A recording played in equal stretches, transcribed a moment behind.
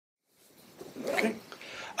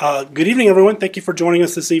Good evening, everyone. Thank you for joining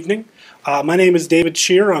us this evening. My name is David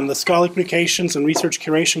Shear. I'm the Scholarly Communications and Research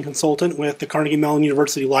Curation Consultant with the Carnegie Mellon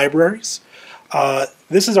University Libraries.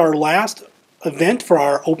 This is our last event for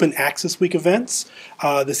our Open Access Week events.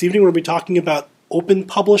 This evening we'll be talking about open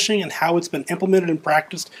publishing and how it's been implemented and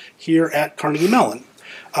practiced here at Carnegie Mellon.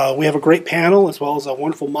 We have a great panel as well as a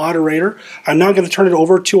wonderful moderator. I'm now going to turn it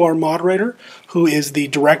over to our moderator, who is the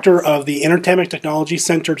director of the Entertainment Technology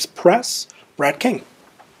Center's Press, Brad King.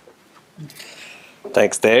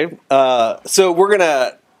 Thanks, Dave. So we're going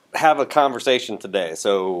to have a conversation today.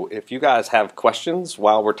 So if you guys have questions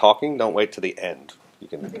while we're talking, don't wait to the end. You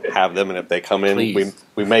can have them, and if they come in,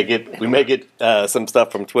 we may get some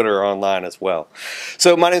stuff from Twitter or online as well.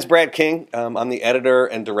 So my name is Brad King. I'm the editor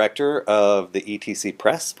and director of the ETC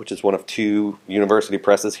Press, which is one of two university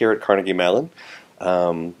presses here at Carnegie Mellon.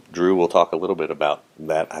 Drew will talk a little bit about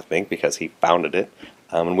that, I think, because he founded it.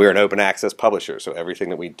 And we're an open access publisher, so everything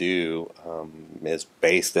that we do is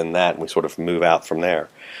based in that, and we sort of move out from there.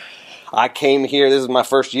 I came here, this is my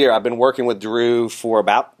first year. I've been working with Drew for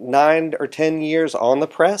about 9 or 10 years on the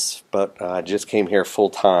press, but I just came here full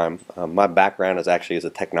time. My background is actually as a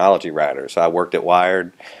technology writer, so I worked at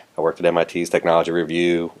Wired, I worked at MIT's Technology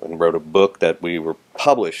Review, and wrote a book that we were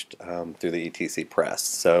published through the ETC Press.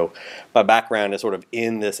 So my background is sort of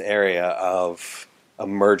in this area of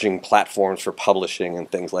emerging platforms for publishing and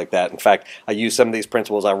things like that. In fact, I use some of these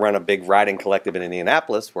principles. I run a big writing collective in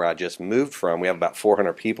Indianapolis where I just moved from. We have about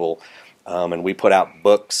 400 people, and we put out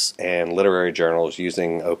books and literary journals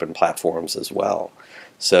using open platforms as well.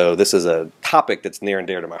 So this is a topic that's near and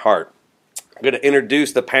dear to my heart. I'm going to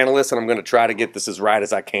introduce the panelists, and I'm going to try to get this as right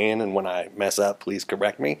as I can, and when I mess up, please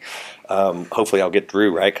correct me. Hopefully I'll get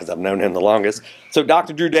Drew right because I've known him the longest. So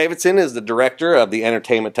Dr. Drew Davidson is the director of the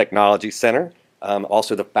Entertainment Technology Center.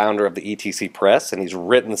 Also the founder of the ETC Press, and he's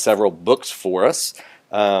written several books for us.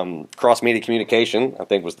 Cross-Media Communication, I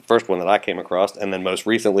think, was the first one that I came across, and then most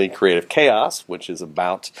recently Creative Chaos, which is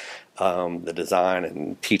about the design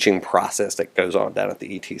and teaching process that goes on down at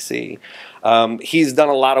the ETC. He's done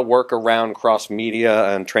a lot of work around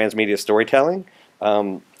cross-media and transmedia storytelling.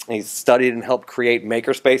 He's studied and helped create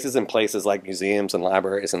makerspaces in places like museums and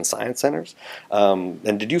libraries and science centers.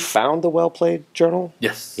 And did you found the Well Played Journal?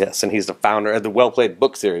 Yes. Yes, and he's the founder of the Well Played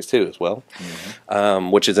book series too, as well,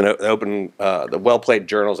 which is an open. The Well Played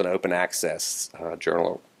Journal is an open access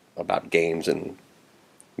journal about games and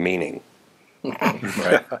meaning.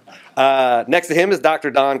 Right. Next to him is Dr.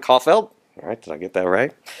 Don Caulfield. All right, did I get that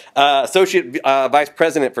right? Associate Vice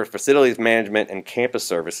President for Facilities Management and Campus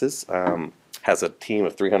Services. Has a team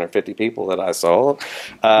of 350 people that I saw.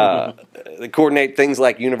 They coordinate things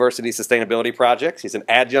like university sustainability projects. He's an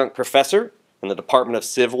adjunct professor in the Department of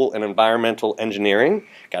Civil and Environmental Engineering.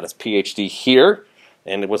 Got his PhD here,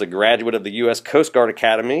 and was a graduate of the U.S. Coast Guard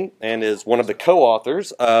Academy, and is one of the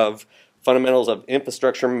co-authors of Fundamentals of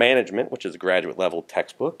Infrastructure Management, which is a graduate-level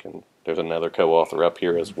textbook, and there's another co-author up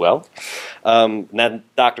here as well. Now,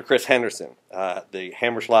 Dr. Chris Henderson, the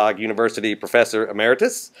Hammerschlag University Professor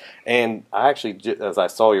Emeritus, and I actually, as I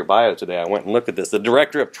saw your bio today, I went and looked at this, the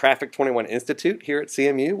Director of Traffic 21 Institute here at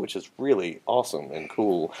CMU, which is really awesome and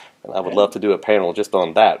cool, and I would love to do a panel just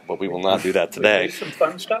on that, but we will not do that today. Do some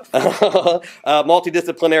fun stuff.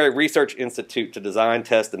 Multidisciplinary Research Institute to design,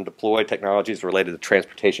 test, and deploy technologies related to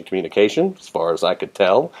transportation communication, as far as I could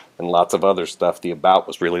tell, and lots of other stuff. The about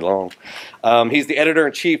was really long. He's the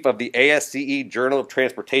editor-in-chief of the ASCE Journal of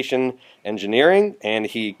Transportation Engineering, and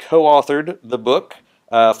he co-authored the book,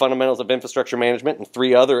 Fundamentals of Infrastructure Management, and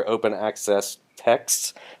 3 other open access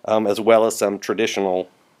texts, as well as some traditional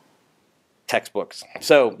textbooks.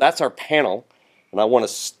 So that's our panel, and I want to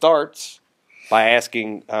start by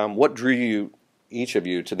asking what drew you, each of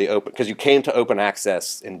you, to the open, because you came to open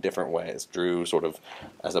access in different ways. Drew sort of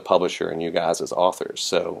as a publisher and you guys as authors.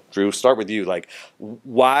 So Drew, start with you. Like,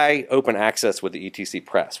 why open access with the ETC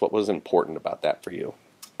Press? What was important about that for you?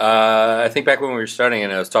 I think back when we were starting,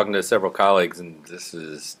 and I was talking to several colleagues, and this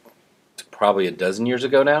is probably a dozen years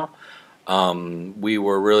ago now, we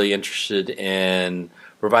were really interested in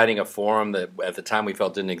providing a forum that at the time we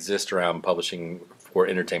felt didn't exist around publishing for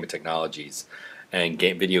entertainment technologies and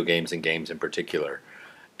video games and games in particular.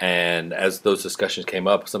 And as those discussions came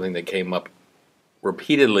up, something that came up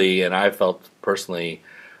repeatedly, and I felt personally,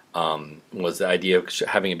 was the idea of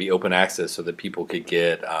having it be open access so that people could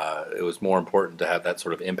get, it was more important to have that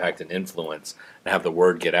sort of impact and influence and have the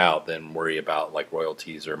word get out than worry about like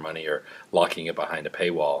royalties or money or locking it behind a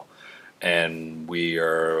paywall. And we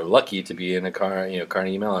are lucky to be in a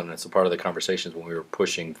Carnegie Mellon, and it's a part of the conversations when we were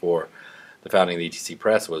pushing for the founding of the ETC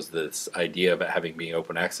Press was this idea of it being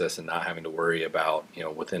open access and not having to worry about,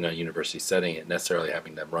 within a university setting, it necessarily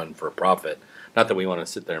having to run for a profit. Not that we want to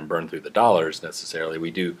sit there and burn through the dollars necessarily.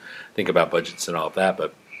 We do think about budgets and all of that,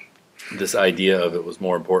 but this idea of it was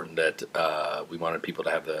more important that we wanted people to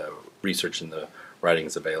have the research and the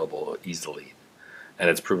writings available easily. And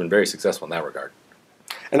it's proven very successful in that regard.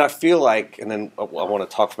 And I feel like, and then I want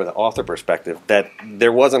to talk from the author perspective, that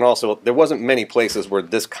there wasn't many places where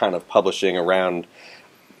this kind of publishing around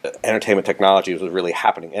entertainment technologies was really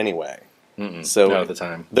happening anyway. So not at the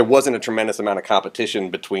time. There wasn't a tremendous amount of competition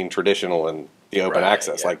between traditional and the open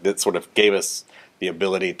access. Yeah. Like that sort of gave us the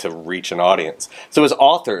ability to reach an audience. So as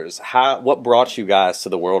authors, what brought you guys to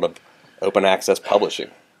the world of open access publishing?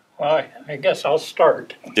 Well, I guess I'll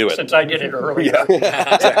start. Do it. Since I did it earlier.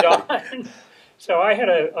 So I had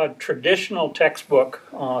a traditional textbook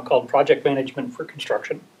called Project Management for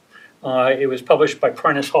Construction. It was published by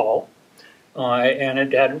Prentice Hall, and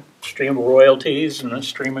it had a stream of royalties and a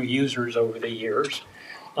stream of users over the years.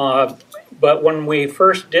 But when we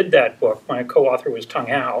first did that book, my co-author was Tung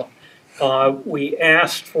Hao, we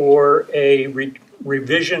asked for a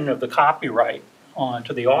revision of the copyright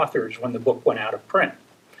to the authors when the book went out of print.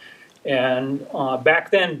 And back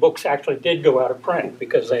then, books actually did go out of print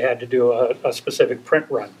because they had to do a specific print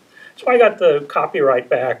run. So I got the copyright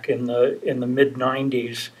back in the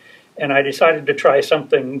mid-90s, and I decided to try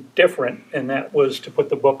something different, and that was to put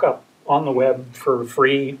the book up on the web for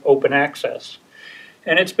free open access.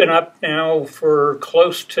 And it's been up now for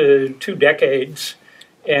close to 2 decades,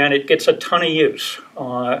 and it gets a ton of use.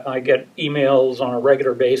 I get emails on a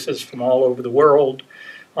regular basis from all over the world.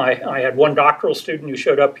 I had one doctoral student who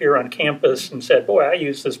showed up here on campus and said, boy, I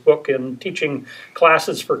use this book in teaching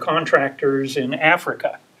classes for contractors in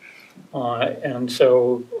Africa. And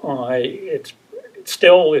so it's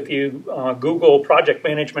still, if you Google project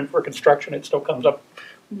management for construction, it still comes up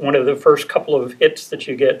one of the first couple of hits that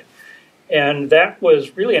you get. And that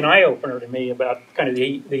was really an eye-opener to me about kind of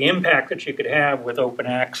the impact that you could have with open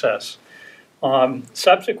access.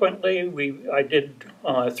 Subsequently, I did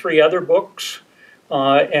 3 other books.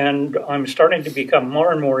 And I'm starting to become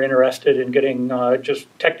more and more interested in getting just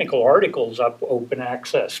technical articles up open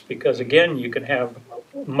access because, again, you can have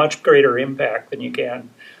much greater impact than you can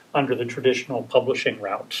under the traditional publishing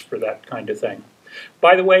routes for that kind of thing.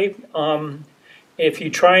 By the way, if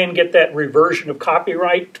you try and get that reversion of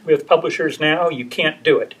copyright with publishers now, you can't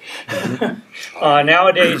do it.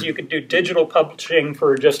 Nowadays, you can do digital publishing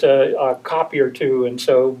for just a copy or 2, and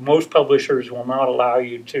so most publishers will not allow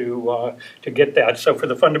you to get that. So for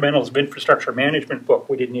the Fundamentals of Infrastructure Management book,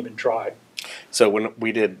 we didn't even try. So when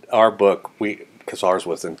we did our book, because ours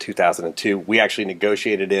was in 2002, we actually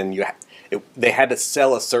negotiated in, they had to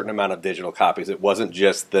sell a certain amount of digital copies. It wasn't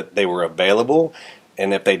just that they were available.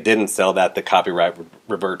 And if they didn't sell that, the copyright would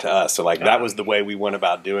revert to us. So, that was the way we went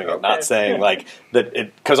about doing it. Okay. Not saying, that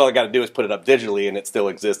because all I got to do is put it up digitally and it still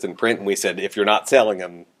exists in print. And we said, if you're not selling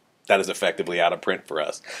them, that is effectively out of print for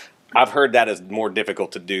us. I've heard that is more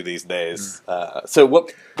difficult to do these days. So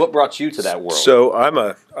what brought you to that world? So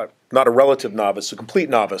I'm not a relative novice, a complete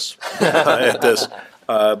novice at this.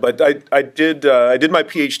 But I did my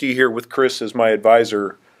PhD here with Chris as my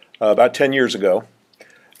advisor about 10 years ago.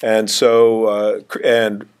 And so,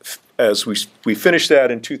 and as we finished that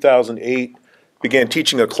in 2008, began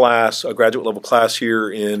teaching a graduate level class here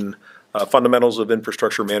in Fundamentals of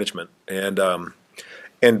Infrastructure Management, and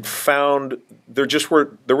found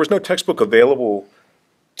there was no textbook available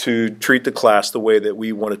to treat the class the way that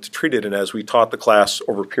we wanted to treat it. And as we taught the class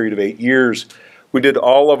over a period of 8 years, we did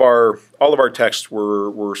all of our texts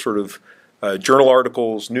were sort of journal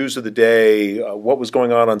articles, news of the day, what was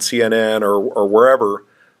going on CNN or wherever.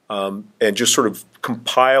 And just sort of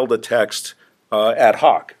compiled a text ad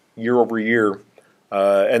hoc, year over year.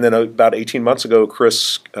 And then about 18 months ago,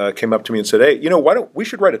 Chris came up to me and said, hey, we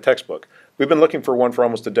should write a textbook. We've been looking for one for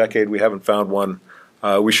almost a decade. We haven't found one.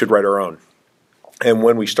 We should write our own. And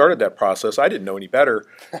when we started that process, I didn't know any better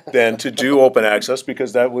than to do open access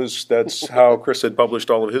because that's how Chris had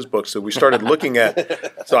published all of his books. So we started looking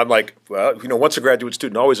at. So I'm like, well, once a graduate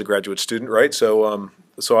student, always a graduate student, right? So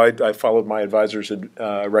I followed my advisor's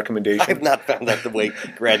recommendation. I've not found that the way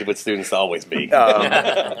graduate students always be.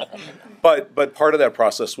 But part of that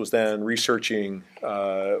process was then researching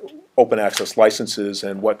open access licenses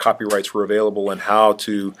and what copyrights were available and how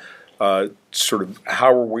to.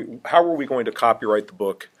 How were we going to copyright the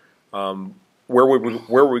book? Where were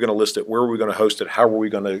we going to list it? Where were we going to host it? How were we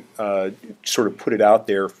going to sort of put it out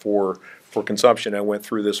there for consumption? I went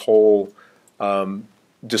through this whole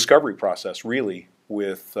discovery process, really,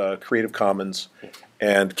 with Creative Commons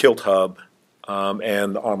and KiltHub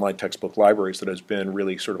and the online textbook libraries that has been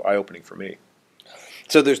really sort of eye-opening for me.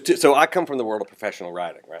 So so I come from the world of professional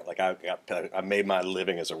writing, right? Like I made my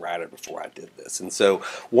living as a writer before I did this, and so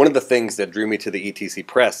one of the things that drew me to the ETC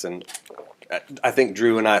Press, and I think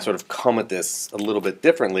Drew and I sort of come at this a little bit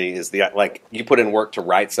differently, is like you put in work to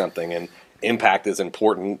write something, and impact is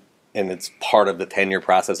important, and it's part of the tenure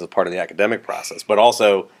process, it's part of the academic process, but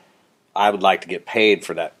also I would like to get paid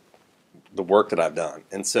for that, the work that I've done,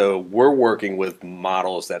 and so we're working with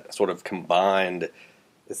models that sort of combined.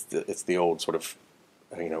 It's the old sort of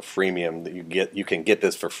freemium that you can get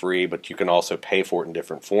this for free, but you can also pay for it in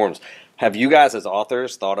different forms. Have you guys as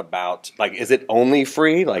authors thought about, like, is it only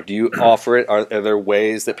free? Like, do you offer it? Are there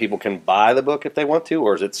ways that people can buy the book if they want to,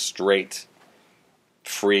 or is it straight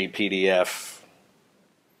free PDF?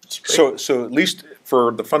 So at least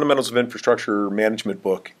for the Fundamentals of Infrastructure Management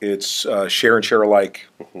book, it's share and share alike,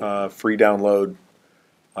 free download.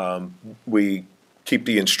 We keep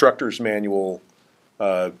the instructor's manual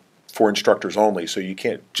for instructors only, so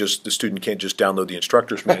the student can't just download the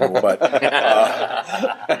instructor's manual. But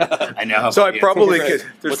I know. So I probably could.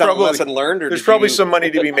 There's probably lesson learned, or there's probably some money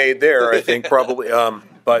to be made there. I think probably,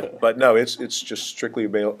 but no, it's just strictly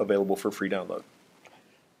available for free download.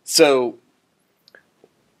 So,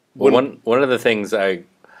 one of the things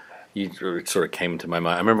you sort of came to my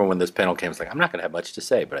mind. I remember when this panel came, I was like, I'm not going to have much to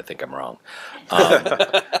say, but I think I'm wrong.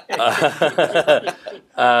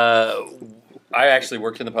 I actually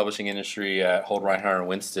worked in the publishing industry at Holt, Reinhardt, and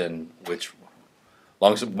Winston, which,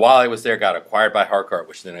 while I was there, got acquired by Harcourt,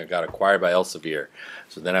 which then got acquired by Elsevier.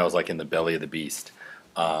 So then I was like in the belly of the beast,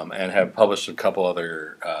 and have published a couple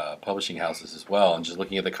other publishing houses as well. And just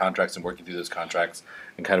looking at the contracts and working through those contracts,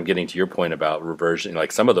 and kind of getting to your point about reversion,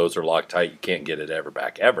 like some of those are locked tight; you can't get it ever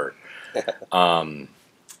back ever. And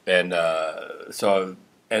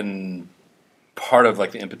part of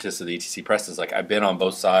like the impetus of the ETC Press is like I've been on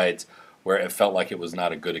both sides, where it felt like it was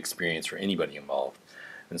not a good experience for anybody involved.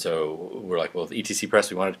 And so we're like, well, with ETC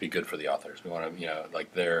Press, we want it to be good for the authors. We want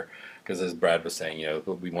to, because as Brad was saying,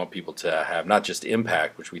 we want people to have not just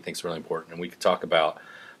impact, which we think is really important. And we could talk about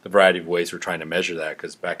the variety of ways we're trying to measure that,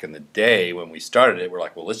 because back in the day when we started it, we're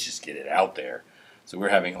like, well, let's just get it out there. So we're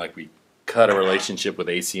having, we cut a relationship with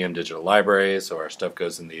ACM Digital Libraries, so our stuff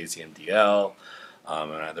goes in the ACM DL.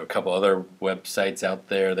 And there were a couple other websites out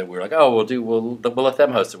there that we were like, oh, we'll let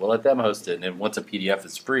them host it. We'll let them host it. And then once a PDF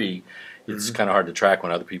is free, it's kind of hard to track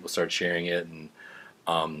when other people start sharing it. And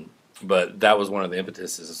but that was one of the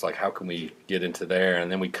impetuses. It's like, how can we get into there? And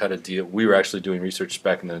then we cut a deal. We were actually doing research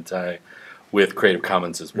back in the day with Creative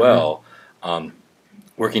Commons as well,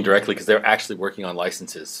 working directly because they're actually working on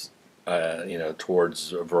licenses,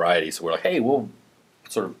 towards a variety. So we're like, hey, we'll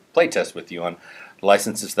sort of play test with you on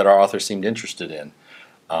licenses that our authors seemed interested in.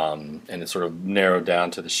 And it sort of narrowed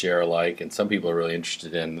down to the share alike, and some people are really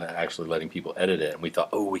interested in actually letting people edit it. And we thought,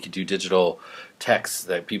 we could do digital text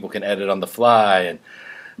that people can edit on the fly, and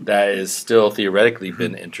that has still theoretically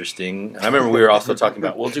been interesting. And I remember we were also talking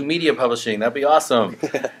about, we'll do media publishing, that'd be awesome.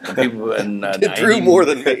 And people, it drew more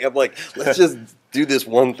than me. I'm like, let's just do this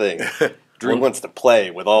one thing. Drew wants to play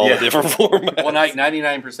with all the different formats. Well,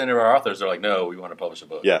 99% of our authors are like, no, we want to publish a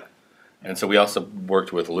book. Yeah. And so we also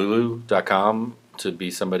worked with Lulu.com to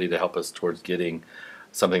be somebody to help us towards getting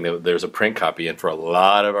something that there's a print copy in for a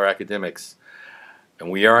lot of our academics.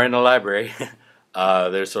 And we are in a library.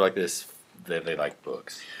 There's sort of like this, they like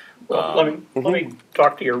books. Well, let me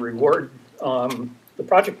talk to your reward. The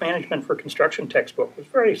project management for construction textbook was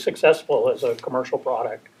very successful as a commercial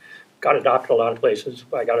product. Got adopted a lot of places.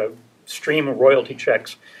 I got a stream of royalty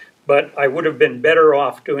checks. But I would have been better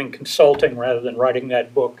off doing consulting rather than writing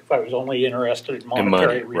that book if I was only interested in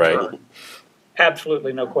monetary return. Right.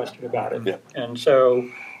 Absolutely no question about it. Yeah. And so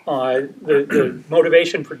the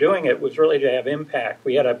motivation for doing it was really to have impact.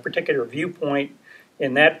 We had a particular viewpoint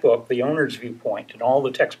in that book, the owner's viewpoint, and all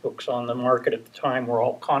the textbooks on the market at the time were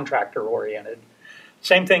all contractor-oriented.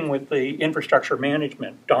 Same thing with the infrastructure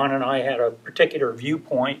management. Don and I had a particular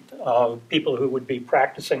viewpoint of people who would be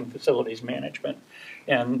practicing facilities management.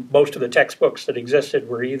 And most of the textbooks that existed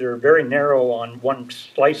were either very narrow on one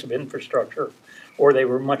slice of infrastructure, or they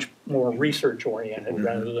were much more research-oriented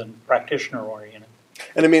rather than practitioner-oriented.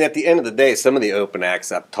 And I mean, at the end of the day, some of the open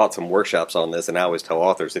acts, I've taught some workshops on this, and I always tell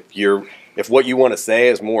authors, if what you want to say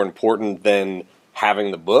is more important than having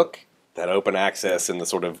the book, that open access and the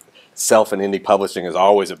sort of self and indie publishing is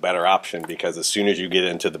always a better option, because as soon as you get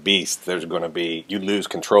into the beast, there's going to be, you lose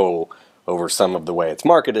control over some of the way it's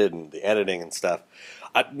marketed and the editing and stuff.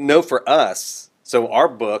 I know for us, so our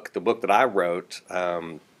book, the book that I wrote,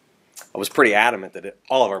 I was pretty adamant that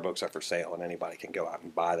all of our books are for sale and anybody can go out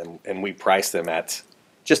and buy them, and we price them at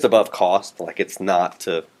just above cost. Like it's not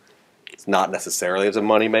necessarily as a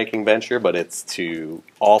money-making venture, but it's to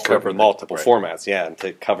offer multiple formats, and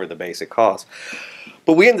to cover the basic costs.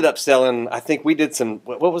 But we ended up selling. I think we did some.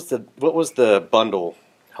 What was the bundle?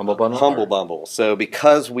 Humble Bundle. Humble Bundle. So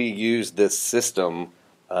because we used this system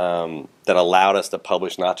that allowed us to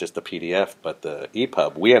publish not just the PDF but the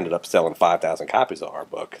EPUB, we ended up selling 5,000 copies of our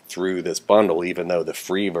book through this bundle, even though the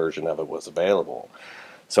free version of it was available.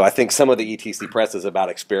 So I think some of the ETC Press is about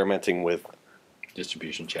experimenting with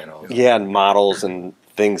distribution channels. Yeah, and models and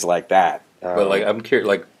things like that. But like, I'm curious,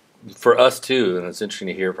 like for us too, and it's interesting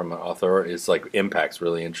to hear from an author. It's like impact's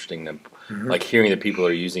really interesting. Them like hearing that people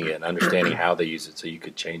are using it and understanding how they use it, so you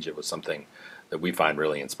could change it, was something that we find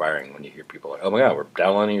really inspiring when you hear people like, "Oh my God, we're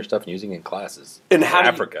downloading your stuff and using it in classes in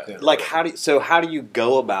Africa." How do you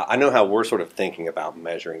go about? I know how we're sort of thinking about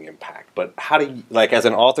measuring impact, but how do you, like, as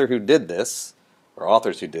an author who did this, or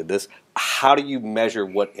authors who did this, how do you measure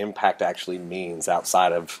what impact actually means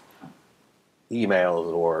outside of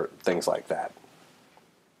emails or things like that?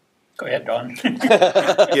 Go ahead, Don.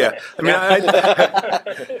 Yeah, I mean,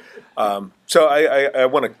 so I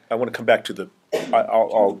want to come back to the.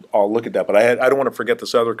 I'll look at that, but I don't want to forget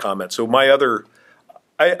this other comment. So I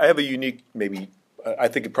have a unique, maybe I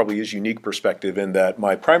think it probably is unique perspective in that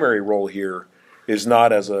my primary role here is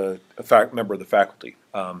not as a member of the faculty.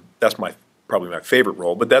 That's probably my favorite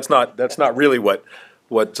role, but that's not really what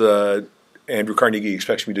Andrew Carnegie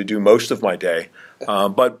expects me to do most of my day.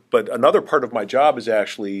 But another part of my job is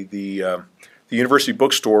actually the university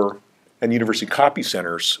bookstore and university copy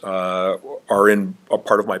centers are in a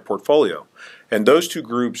part of my portfolio, and those two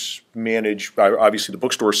groups manage. Obviously, the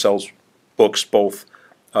bookstore sells books, both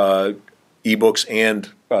ebooks and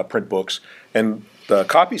print books, and the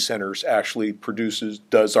copy centers actually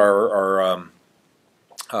does our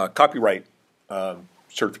copyright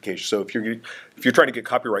certification. So if you're trying to get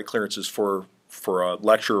copyright clearances for a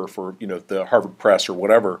lecture or for the Harvard Press or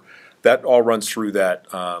whatever, that all runs through that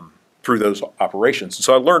through those operations. And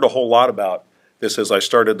so I learned a whole lot about this as I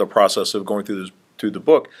started the process of going through the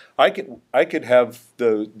book. I could have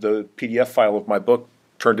the PDF file of my book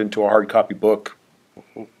turned into a hard copy book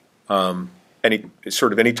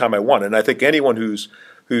any time I want. And I think anyone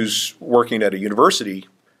who's working at a university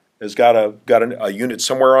has got a unit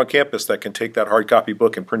somewhere on campus that can take that hard copy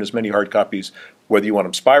book and print as many hard copies, whether you want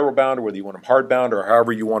them spiral bound or whether you want them hard bound or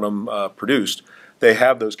however you want them produced. They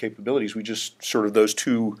have those capabilities. We just sort of those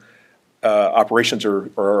two operations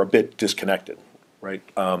are a bit disconnected, right?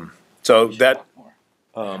 So that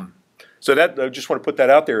I just want to put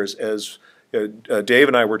that out there as Dave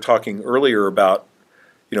and I were talking earlier about,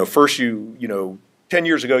 first 10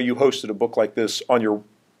 years ago you hosted a book like this on your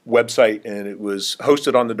website and it was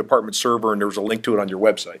hosted on the department server and there was a link to it on your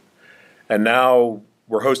website. And now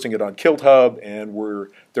we're hosting it on KiltHub and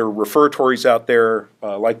there are referatories out there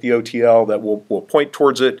like the OTL that will point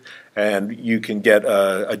towards it, and you can get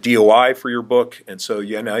a DOI for your book, and so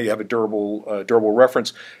now you have a durable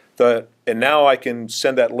reference. And now I can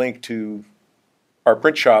send that link to our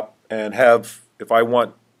print shop and have,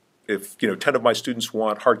 if 10 of my students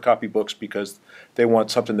want hard copy books because they want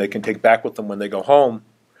something they can take back with them when they go home,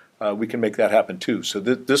 we can make that happen too. So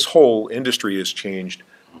this whole industry has changed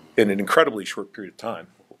in an incredibly short period of time.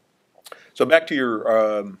 So back to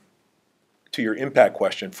your impact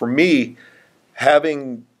question. For me,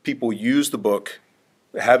 having people use the book,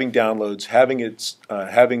 having downloads,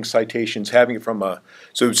 having citations, having it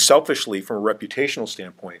so selfishly from a reputational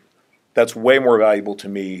standpoint, that's way more valuable to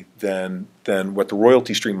me than what the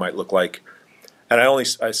royalty stream might look like. And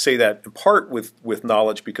I say that in part with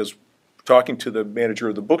knowledge, because talking to the manager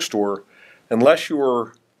of the bookstore, unless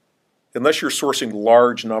you're sourcing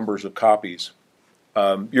large numbers of copies,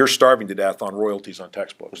 you're starving to death on royalties on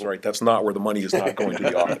textbooks, right? That's not where the money is not going to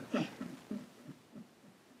the author.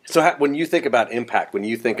 So when you think about impact,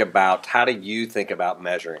 how do you think about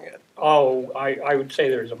measuring it? Oh, I would say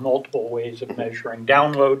there's multiple ways of measuring.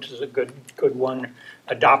 Downloads is a good one.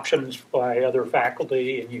 Adoptions by other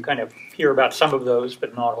faculty, and you kind of hear about some of those,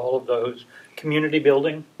 but not all of those. Community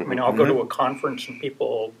building. I mean, I'll go to a conference and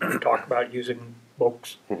people talk about using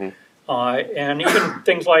books. And even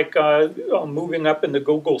things like moving up in the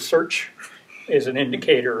Google search is an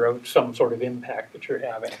indicator of some sort of impact that you're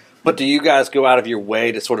having. But do you guys go out of your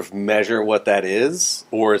way to sort of measure what that is?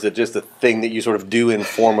 Or is it just a thing that you sort of do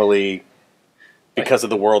informally because of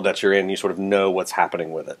the world that you're in, you sort of know what's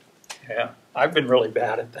happening with it? Yeah, I've been really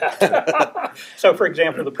bad at that. So, for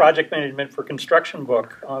example, the project management for construction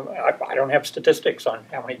book, I don't have statistics on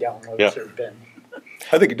how many downloads there have been.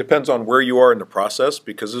 I think it depends on where you are in the process,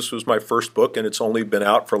 because this was my first book and it's only been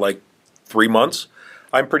out for like 3 months.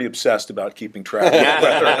 I'm pretty obsessed about keeping track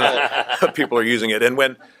of whether people are using it. And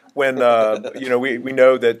when we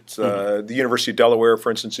know that the University of Delaware,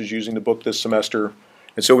 for instance, is using the book this semester.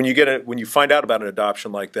 And so when you find out about an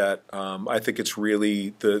adoption like that, I think it's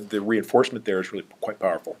really the reinforcement there is really quite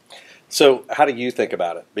powerful. So how do you think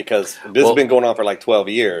about it? Because this has been going on for like 12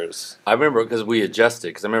 years. I remember because we adjusted.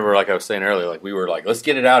 Because I remember, like I was saying earlier, like we were like, let's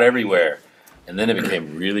get it out everywhere. And then it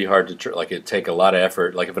became really hard to it'd take a lot of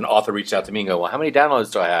effort. Like if an author reached out to me and go, well, how many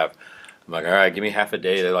downloads do I have? I'm like, all right, give me half a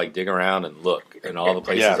day to like dig around and look in all the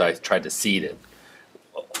places I tried to seed it.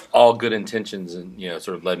 All good intentions, and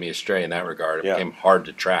sort of led me astray in that regard. It became hard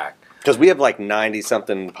to track. Because we have like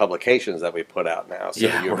 90-something publications that we put out now. So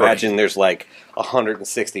you imagine there's like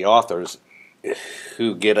 160 authors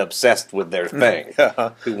who get obsessed with their thing,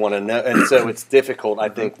 who want to know. And so it's difficult. I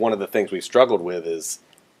think one of the things we've struggled with is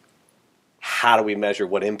how do we measure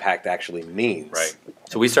what impact actually means? Right.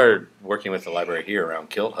 So we started working with the library here around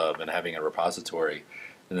Kilt Hub and having a repository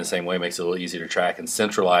in the same way makes it a little easier to track and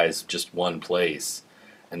centralize just one place.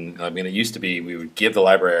 And I mean, it used to be we would give the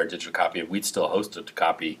library our digital copy, we'd still host a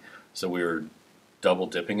copy. So we were double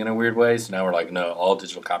dipping in a weird way. So now we're like, no, all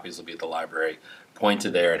digital copies will be at the library. Point to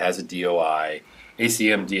there. It has a DOI.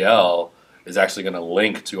 ACMDL is actually going to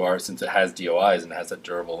link to ours since it has DOIs and it has a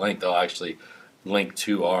durable link. They'll actually link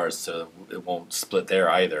to ours, so it won't split there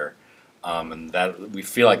either. And that we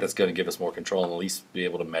feel like that's going to give us more control and at least be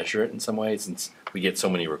able to measure it in some way, since we get so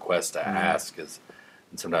many requests to ask.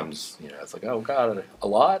 And sometimes it's like, oh God, a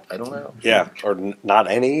lot? I don't know. Yeah, or not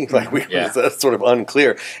any. Like that's sort of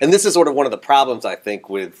unclear. And this is sort of one of the problems I think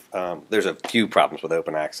with. There's a few problems with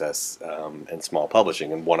open access and small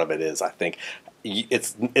publishing, and one of it is I think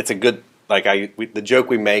it's a good the joke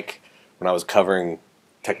we make when I was covering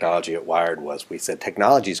technology at Wired was we said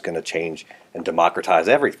technology is going to change and democratize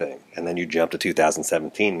everything, and then you jump to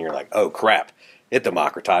 2017 and you're like, oh crap, it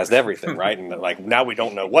democratized everything, right? And like now we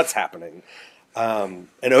don't know what's happening. And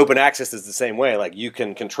open access is the same way. Like you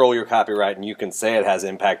can control your copyright and you can say it has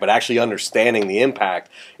impact, but actually understanding the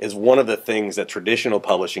impact is one of the things that traditional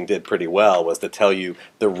publishing did pretty well, was to tell you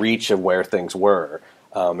the reach of where things were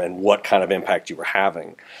and what kind of impact you were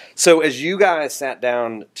having. So as you guys sat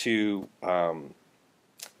down to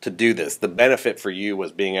do this, the benefit for you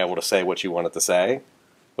was being able to say what you wanted to say.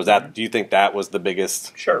 Was that? Do you think that was the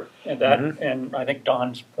biggest? Sure, and that, and I think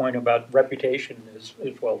Don's point about reputation is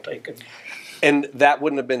well taken. And that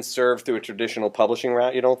wouldn't have been served through a traditional publishing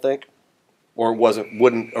route, you don't think? Or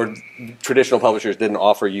or traditional publishers didn't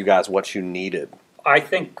offer you guys what you needed? I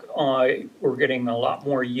think we're getting a lot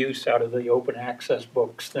more use out of the open access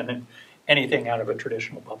books than anything out of a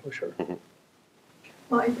traditional publisher.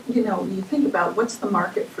 Well, you think about what's the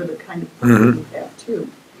market for the kind of book you have too.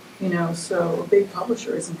 So a big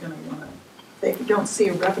publisher isn't going to want to, they don't see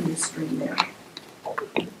a revenue stream there.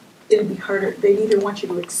 It'd be harder, they'd either want you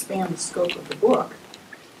to expand the scope of the book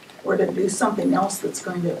or to do something else that's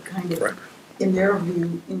going to kind of, in their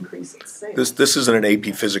view, increase its sales. This isn't an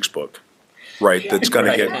AP physics book, right? That's going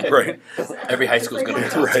to get, right. Every high school's going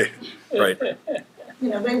to be right.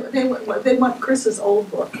 They want Chris's old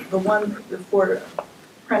book, the one before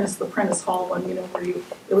the Prentice Hall one, where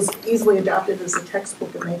it was easily adopted as a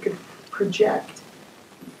textbook and they could project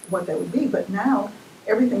what that would be. But now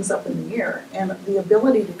everything's up in the air, and the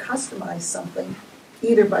ability to customize something,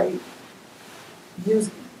 either by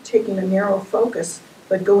taking a narrow focus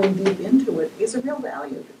but going deep into it, is a real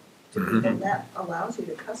value to people, and that allows you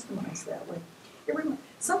to customize that way.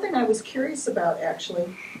 Something I was curious about,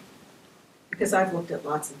 actually, because I've looked at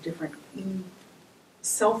lots of different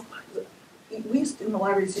we used in the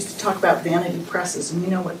libraries used to talk about vanity presses, and you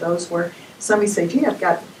know what those were. Somebody say, "Gee,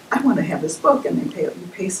 I want to have this book," and you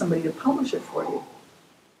pay somebody to publish it for you.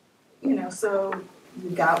 So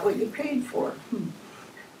you got what you paid for.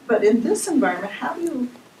 But in this environment, how do you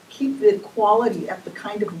keep the quality at the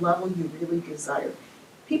kind of level you really desire?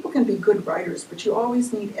 People can be good writers, but you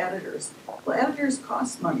always need editors. Well, editors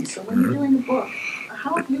cost money, so when you're doing a book,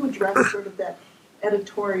 how have you addressed sort of that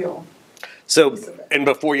editorial? So, and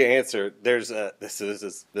before you answer, this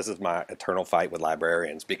is my eternal fight with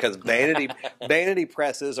librarians, because vanity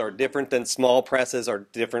presses are different than small presses, are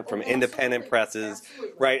different from independent presses,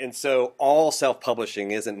 right? And so all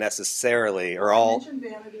self-publishing isn't necessarily, or all. I mentioned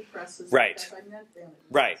vanity presses. Right. I meant vanity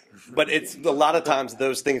presses. Right. But it's a lot of times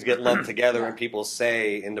those things get lumped together and people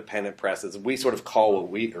say independent presses. We sort of call or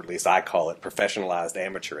at least I call it professionalized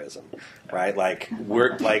amateurism, right? Like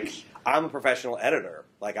I'm a professional editor.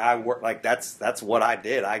 Like I work, like that's what I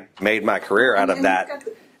did. I made my career out of that.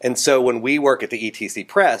 And so when we work at the ETC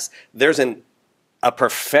Press, there's a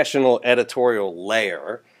professional editorial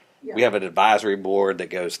layer Yeah. We have an advisory board that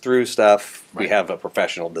goes through stuff. We have a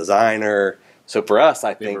professional designer. So for us, I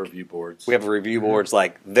We have think review boards. we have review boards.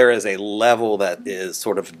 Like there is a level that is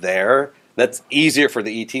sort of there that's easier for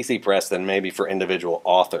the ETC press than maybe for individual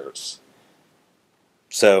authors.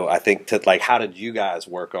 So I think how did you guys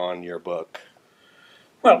work on your book?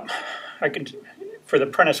 Well, for the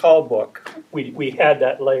Prentice Hall book, we had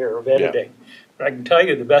that layer of editing. But I can tell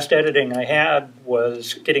you the best editing I had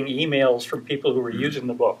was getting emails from people who were using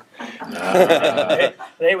the book.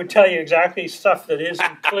 They would tell you exactly stuff that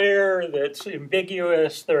isn't clear, that's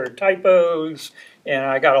ambiguous, there are typos, and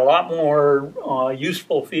I got a lot more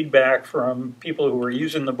useful feedback from people who were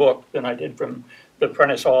using the book than I did from the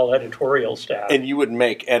Prentice Hall editorial staff. And you would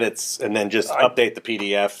make edits and then just update the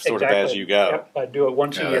PDF sort of as you go. Yep, I'd do it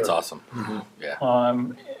once a year. That's awesome. Yeah.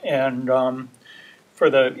 For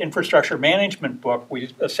the infrastructure management book,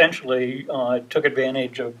 we essentially took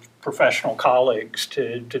advantage of professional colleagues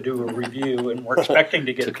to do a review, and we're expecting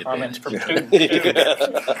to get comments from students.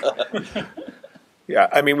 Yeah,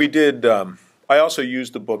 I mean, we did. I also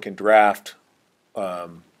used the book in draft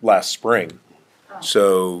last spring,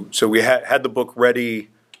 so we had the book ready,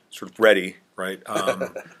 right?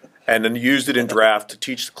 And then used it in draft to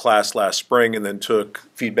teach the class last spring, and then took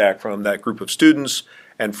feedback from that group of students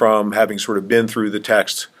and from having sort of been through the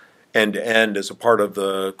text end to end as a part of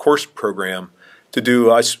the course program to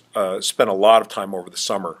do. I spent a lot of time over the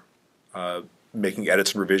summer making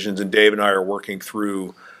edits and revisions, and Dave and I are working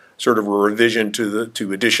through sort of a revision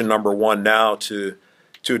to edition number 1 now to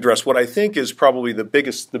address what I think is probably the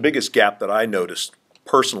biggest gap that I noticed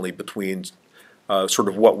personally between sort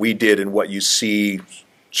of what we did and what you see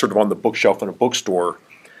sort of on the bookshelf in a bookstore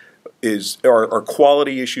are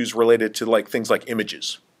quality issues related to things like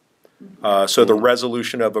images. So the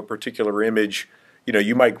resolution of a particular image,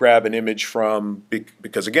 you might grab an image from,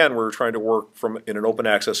 because again, we're trying to work in an open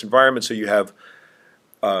access environment, so you have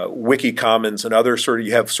wiki commons and other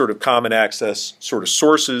you have sort of common access sort of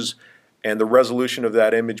sources, and the resolution of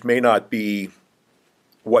that image may not be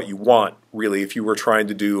what you want really if you were trying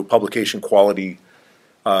to do publication quality.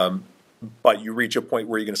 But you reach a point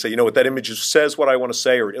where you're going to say, you know what, that image says what I want to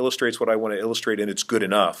say, or it illustrates what I want to illustrate, and it's good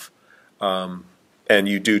enough. And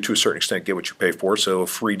you do, to a certain extent, get what you pay for. So a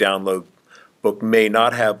free download book may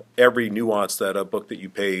not have every nuance that a book that you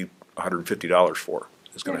pay $150 for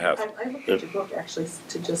is going to have. I looked at your book actually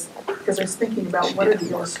because I was thinking about what are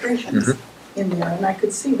the illustrations in there, and I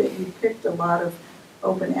could see that you picked a lot of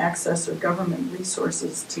open access or government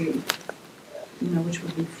resources to, which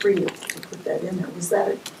would be free to put that in there.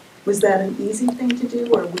 Was that an easy thing to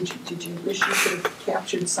do, or did you wish you could have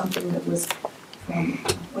captured something that was from,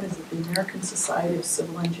 the American Society of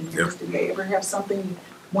Civil Engineers? Yep. Did they ever have something you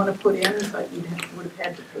want to put in, but you would have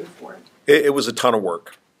had to pay for it? It was a ton of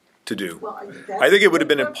work to do. Well, I think it would have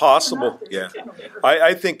been impossible. Yeah,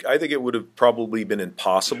 I think it would have probably been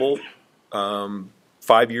impossible.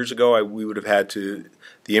 5 years ago, we would have had to,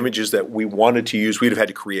 the images that we wanted to use, we'd have had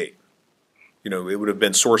to create. It would have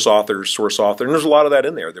been source author, and there's a lot of that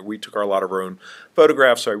in there. That we took a lot of our own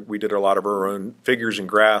photographs, we did a lot of our own figures and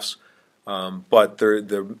graphs, but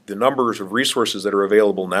the numbers of resources that are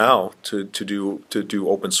available now to do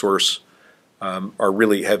open source are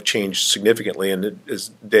really have changed significantly. And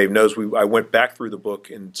as Dave knows, I went back through the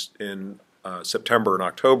book in September and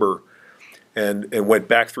October, and went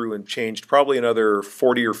back through and changed probably another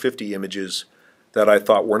 40 or 50 images that I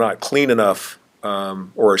thought were not clean enough.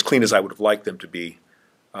 Or as clean as I would have liked them to be,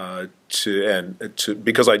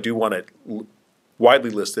 because I do want it widely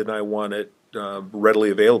listed and I want it readily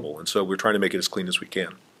available, and so we're trying to make it as clean as we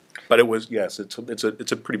can. But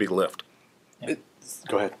it's a pretty big lift.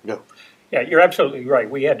 Go ahead, go. Yeah, you're absolutely right.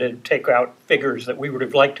 We had to take out figures that we would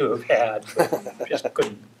have liked to have had, but just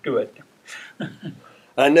couldn't do it.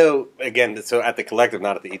 I know, again, so at the collective,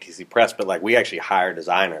 not at the ETC Press, but we actually hire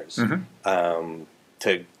designers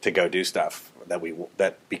to go do stuff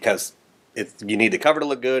because you need the cover to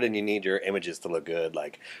look good and you need your images to look good.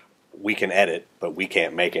 We can edit, but we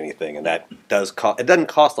can't make anything, and that does cost. It doesn't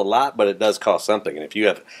cost a lot, but it does cost something. And if you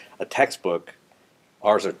have a textbook,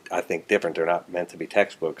 ours are, I think, different. They're not meant to be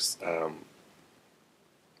textbooks,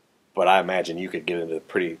 but I imagine you could get into a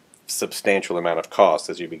pretty substantial amount of cost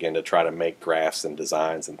as you begin to try to make graphs and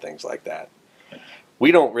designs and things like that.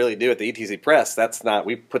 We don't really do at the ETC Press.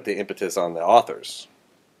 We put the impetus on the authors.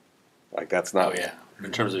 That's not. Oh yeah,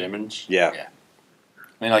 in terms of image. Yeah.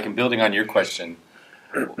 I mean, in building on your question,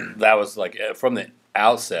 that was from the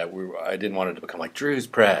outset. I didn't want it to become like Drew's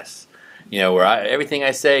Press, where everything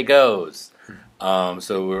I say goes.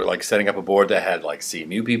 So we were setting up a board that had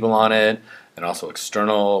CMU people on it, and also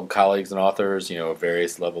external colleagues and authors,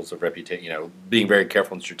 various levels of reputation, being very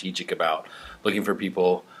careful and strategic about looking for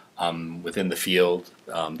people within the field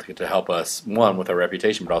to help us, one, with our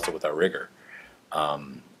reputation, but also with our rigor.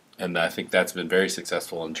 And I think that's been very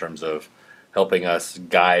successful in terms of helping us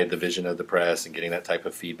guide the vision of the press and getting that type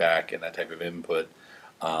of feedback and that type of input,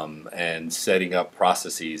 and setting up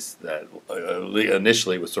processes that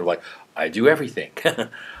initially was sort of like, I do everything.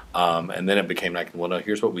 And then it became like, well, no,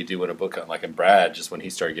 here's what we do in a book. Like in Brad, just when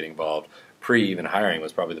he started getting involved, pre even hiring,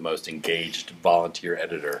 was probably the most engaged volunteer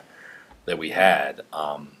editor that we had.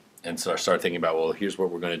 And so I started thinking about, well, here's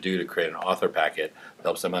what we're going to do to create an author packet that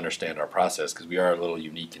helps them understand our process, because we are a little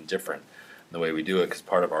unique and different in the way we do it, because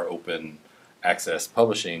part of our open access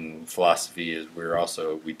publishing philosophy is we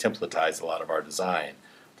templatize a lot of our design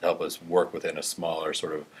to help us work within a smaller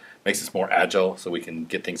sort of, makes us more agile so we can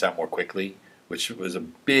get things out more quickly, which was a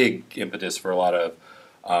big impetus for a lot of,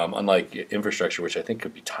 unlike infrastructure, which I think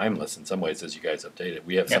could be timeless in some ways as you guys update it.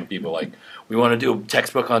 We have some people like, we want to do a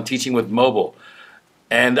textbook on teaching with mobile.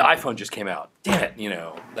 And the iPhone just came out. Damn it,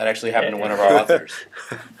 that actually happened to one of our authors.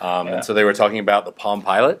 And so they were talking about the Palm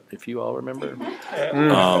Pilot, if you all remember. The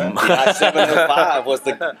i705 was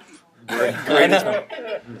the greatest one.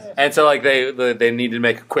 And so like they needed to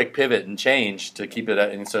make a quick pivot and change to keep it.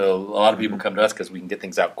 And so a lot of people come to us because we can get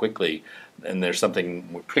things out quickly. And there's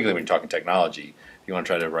something, particularly when you're talking technology, if you want to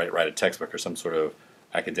try to write a textbook or some sort of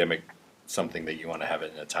academic something that you want to have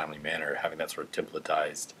it in a timely manner, having that sort of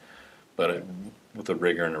templatized, but with a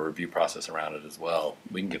rigor and a review process around it as well,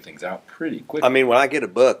 we can get things out pretty quickly. I mean, when I get a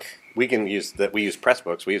book, we use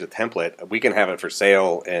Pressbooks. We use a template. We can have it for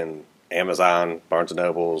sale in Amazon, Barnes &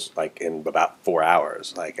 Noble's, like in about 4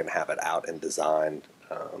 hours. I can have it out and designed.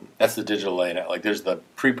 That's the digital layout. Like there's the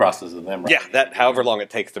pre-process of them. Right? Yeah, that however long it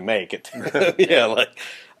takes to make it.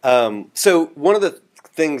 So one of the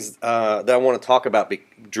things that I want to talk about,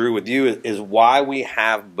 Drew, with you is why we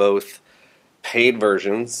have both paid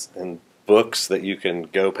versions and books that you can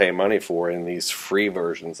go pay money for in these free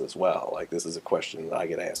versions as well. Like this is a question that I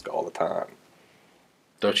get asked all the time.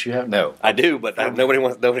 Don't you have? No. I do, but nobody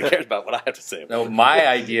cares about what I have to say. No, my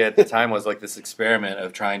idea at the time was like this experiment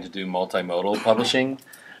of trying to do multimodal publishing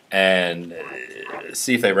and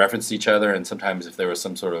see if they referenced each other, and sometimes if there was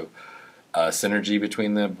some sort of synergy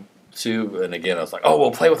between the two. And again, I was like, oh,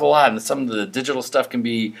 we'll play with a lot, and some of the digital stuff can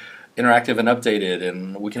be interactive and updated,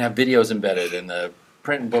 and we can have videos embedded, and the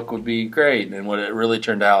print book would be great. And what it really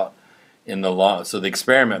turned out in the so the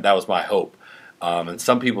experiment, that was my hope. And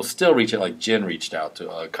some people still reach out, like Jen reached out to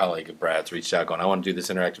a colleague of Brad's, reached out going, I want to do this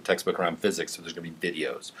interactive textbook around physics, so there's going to be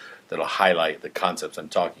videos that'll highlight the concepts I'm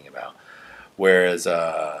talking about. Whereas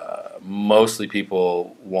mostly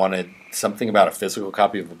people wanted something about a physical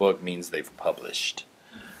copy of the book means they've published.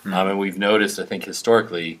 And we've noticed, I think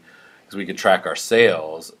historically, because we could track our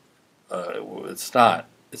sales, it's not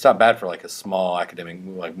bad for like a small academic,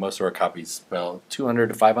 like most of our copies spell 200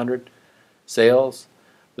 to 500 sales.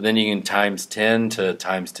 But then you can times 10 to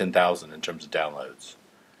times 10,000 in terms of downloads.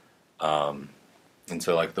 And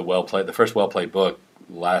so like the first well-played book,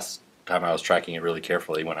 last time I was tracking it really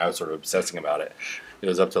carefully when I was sort of obsessing about it, it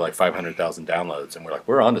was up to like 500,000 downloads. And we're like,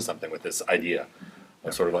 we're onto something with this idea.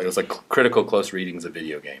 Sort of like, it was like critical close readings of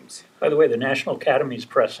video games. By the way, the National Academies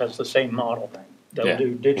Press has the same model. They'll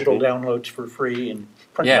do digital downloads for free and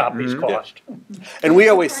print copies cost. And we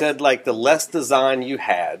always said like the less design you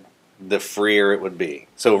had, the freer it would be.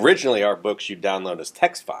 So originally our books you download as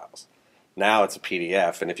text files. Now it's a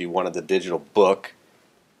PDF, and if you wanted the digital book,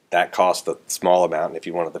 that cost a small amount, and if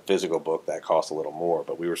you wanted the physical book, that cost a little more.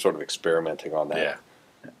 But we were sort of experimenting on that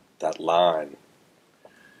that line.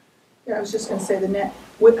 Yeah, I was just going to say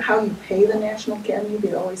how you pay the National Academy.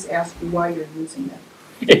 They always ask you why you're using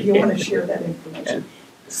it. You want to share that information.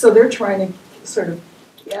 So they're trying to sort of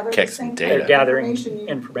gather the same data. kind of Gathering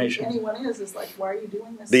information. Anyone is like, why are you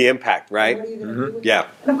doing this? The impact, right? What are you going to do with it? Yeah.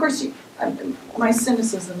 And of course, my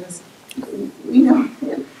cynicism is,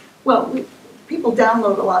 people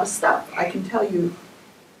download a lot of stuff. I can tell you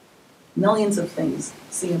millions of things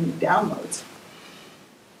CMU downloads.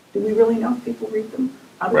 Do we really know if people read them?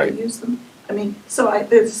 How do they use them? I mean,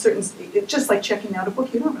 there's a certain, it's just like checking out a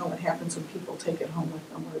book. You don't know what happens when people take it home with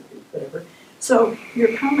them or whatever. So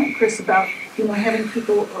your comment, Chris, about having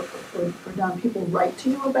people or non-people write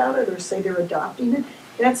to you about it or say they're adopting it,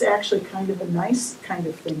 that's actually kind of a nice kind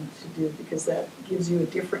of thing to do, because that gives you a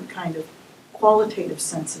different kind of qualitative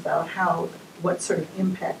sense about what sort of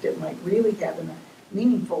impact it might really have in a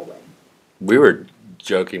meaningful way. We were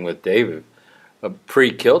joking with David,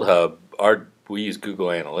 pre-Killed Hub, we use Google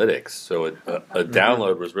Analytics, so a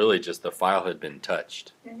download was really just the file had been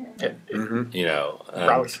touched. You know,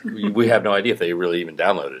 we have no idea if they really even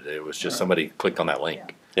downloaded it. It was just somebody clicked on that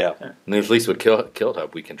link. Yeah. And at least with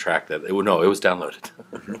KillHub, we can track that. It was downloaded.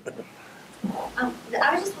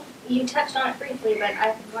 I was just, you touched on it briefly, but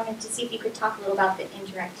I wanted to see if you could talk a little about the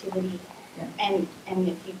interactivity and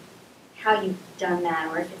if you, how you've done that,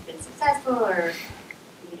 or if it's been successful, or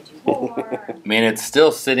you need to do more. I mean, it's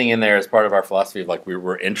still sitting in there as part of our philosophy of like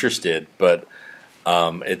we're interested, but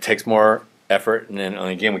it takes more effort. And then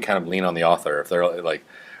again, we kind of lean on the author. If they're like,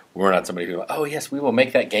 we're not somebody who, oh yes, we will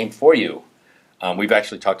make that game for you. We've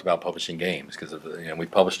actually talked about publishing games because we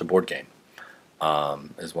published a board game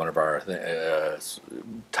as one of our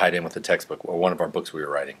tied in with the textbook or one of our books we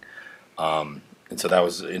were writing, and so that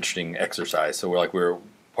was an interesting exercise. So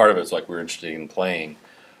part of it's like we're interested in playing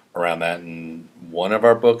around that. And one of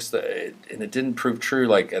our books, and it didn't prove true.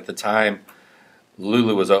 Like at the time,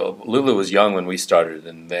 Lulu was young when we started,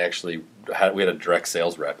 and we had a direct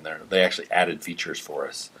sales rep in there. They actually added features for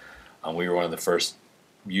us. We were one of the first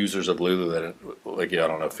users of Lulu that, I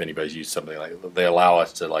don't know if anybody's used something like. They allow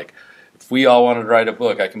us to if we all wanted to write a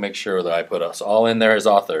book, I can make sure that I put us all in there as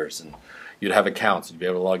authors, and you'd have accounts, you'd be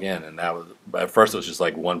able to log in. And that was, at first it was just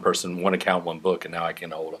like one person, one account, one book, and now I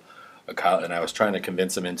can hold and I was trying to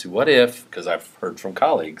convince them into what if, because I've heard from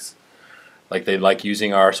colleagues, like they like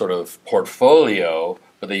using our sort of portfolio,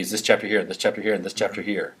 but they use this chapter here, and this chapter here, and this chapter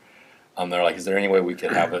here. They're like, is there any way we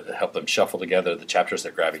could help them shuffle together the chapters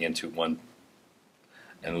they're grabbing into one?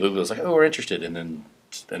 And Lulu was like, oh, we're interested, and then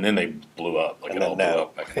they blew up, like it all blew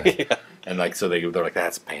up back then. Yeah. And so they're like,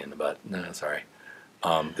 that's a pain in the butt. No, sorry,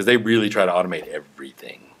 because they really try to automate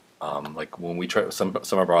everything. Like when we try, some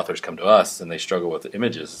of our authors come to us and they struggle with the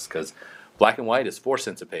images because black and white is 4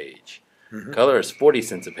 cents a page, color is 40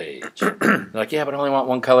 cents a page. They're like, yeah, but I only want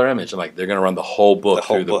one color image. I'm like, they're going to run the whole book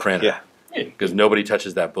through the printer because nobody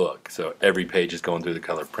touches that book, so every page is going through the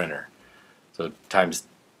color printer. So times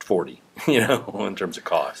 40, in terms of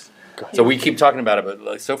cost. So we keep talking about it,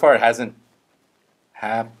 but so far it hasn't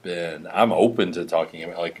happened. I'm open to talking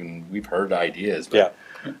about and we've heard ideas, but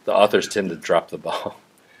the authors tend to drop the ball.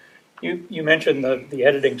 You mentioned the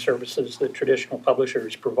editing services that traditional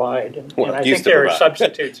publishers provide, and I think there are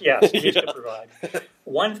substitutes. Yes, used to provide.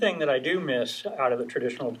 One thing that I do miss out of the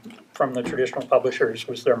traditional publishers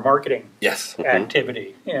was their marketing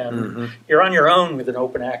activity. And you're on your own with an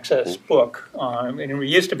open access book. And it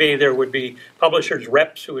used to be there would be publishers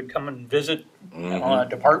reps who would come and visit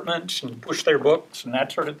departments and push their books and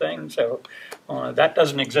that sort of thing. So that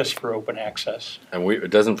doesn't exist for open access. And it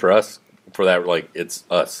doesn't for us. For that, it's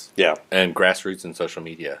us. Yeah. And grassroots and social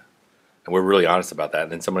media. And we're really honest about that.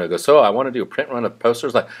 And then somebody will go, so I want to do a print run of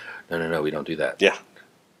posters. Like, no, we don't do that. Yeah.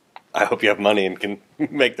 I hope you have money and can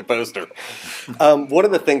make the poster. One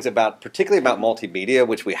of the things particularly about multimedia,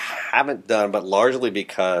 which we haven't done, but largely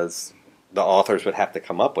because the authors would have to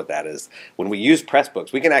come up with that, is when we use press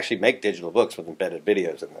books, we can actually make digital books with embedded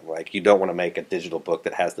videos in them. Like, you don't want to make a digital book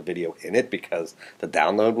that has the video in it because the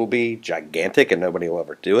download will be gigantic and nobody will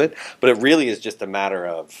ever do it. But it really is just a matter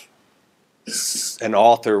of an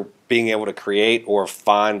author being able to create or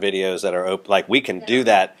find videos that are open. Like, we can do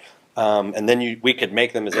that, and then we could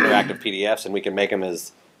make them as interactive PDFs, and we can make them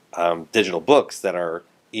as digital books that are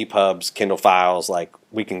EPUBs, Kindle files. Like,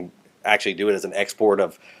 we can actually do it as an export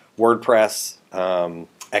of WordPress,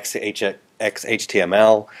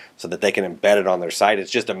 XHTML, so that they can embed it on their site.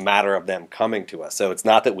 It's just a matter of them coming to us. So it's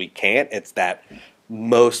not that we can't, it's that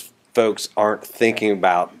most folks aren't thinking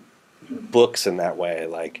about books in that way.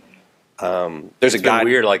 Like, there's a guy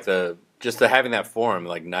weird, having that forum,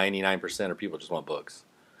 99% of people just want books,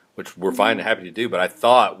 which we're fine and happy to do, but I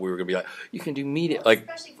thought we were going to be you can do media.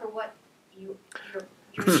 Especially for what you're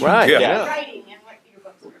right, writing and what your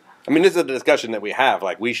books are about. I mean, this is a discussion that we have.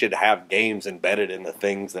 Like, we should have games embedded in the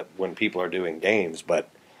things that when people are doing games, but...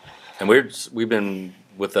 And we've been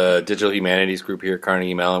with the Digital Humanities group here at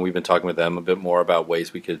Carnegie Mellon. We've been talking with them a bit more about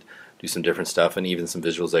ways we could do some different stuff and even some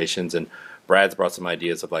visualizations. And Brad's brought some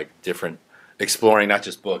ideas of different exploring, not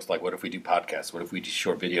just books. Like, what if we do podcasts? What if we do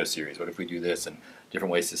short video series? What if we do this? And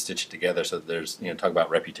different ways to stitch it together. So that there's talk about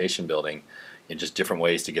reputation building and just different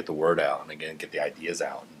ways to get the word out and again get the ideas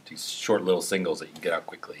out and do short little singles that you can get out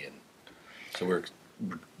quickly. And so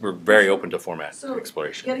we're very open to format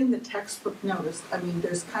exploration. Getting the textbook noticed, I mean,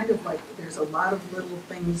 there's there's a lot of little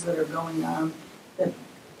things that are going on, that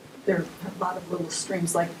there are a lot of little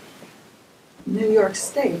streams. Like, New York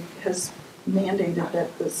State has mandated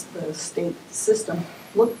that the state system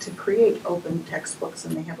look to create open textbooks,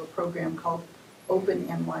 and they have a program called Open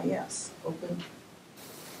NYS, Open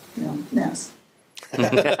NES.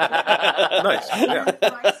 Nice. Yeah.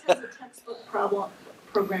 Rice has a textbook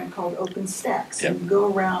program called OpenStax, Yep. and you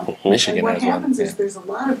go around. Michigan and what has one, happens yeah. is there's a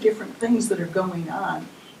lot of different things that are going on,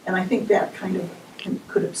 and I think that kind of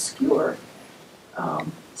could obscure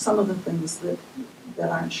some of the things that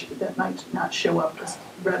might not show up as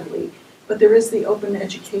readily. But there is the Open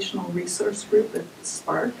Educational Resource Group at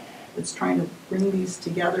Spark that's trying to bring these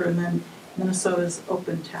together, and then Minnesota's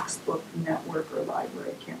Open Textbook Network or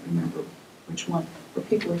Library, I can't remember which one, where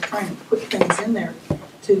people are trying to put things in there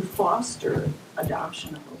to foster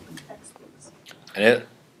adoption of open textbooks. And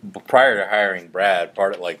prior to hiring Brad,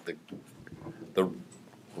 part of like the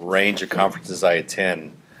range of conferences I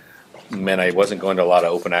attend meant I wasn't going to a lot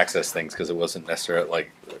of open access things because it wasn't necessarily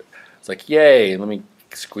like, it's like, yay, let me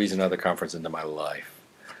squeeze another conference into my life.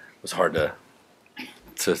 It was hard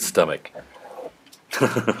to stomach.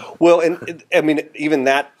 Well, and I mean, even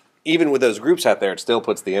with those groups out there, it still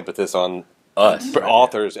puts the impetus on Us. for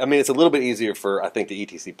authors. I mean, it's a little bit easier for, I think, the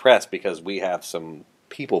ETC Press because we have some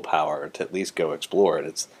people power to at least go explore it.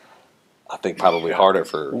 It's, I think, probably harder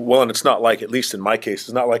for. Well, and it's not like, at least in my case,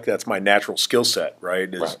 it's not like that's my natural skill set,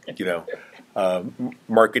 right? Is, Right. you know,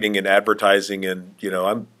 marketing and advertising, and you know,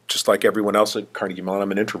 I'm just like everyone else at Carnegie Mellon.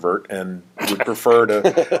 I'm an introvert and would prefer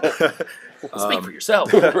to. Speak for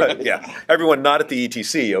yourself. Yeah, everyone not at the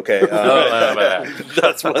ETC. Okay.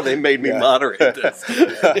 That's why they made me moderate this.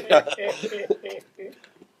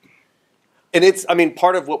 And it's, I mean,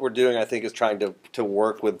 part of what we're doing, I think, is trying to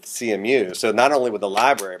work with CMU. So not only with the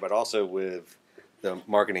library, but also with the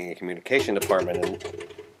marketing and communication department, and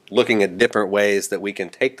looking at different ways that we can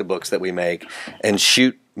take the books that we make and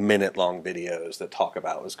shoot minute-long videos that talk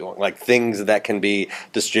about what's going, like things that can be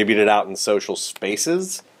distributed out in social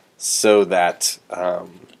spaces, so that,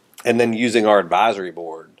 and then using our advisory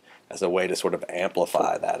board as a way to sort of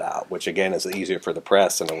amplify that out, which again is easier for the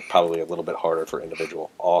press and probably a little bit harder for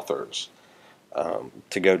individual authors.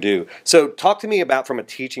 To go do. So talk to me about, from a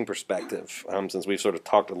teaching perspective, since we've sort of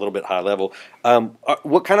talked a little bit high level,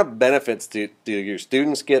 what kind of benefits do your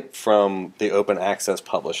students get from the open access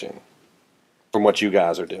publishing, from what you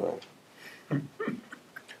guys are doing?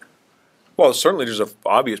 Well, certainly there's a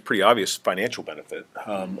pretty obvious financial benefit.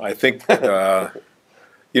 I think,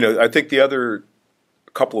 you know, I think the other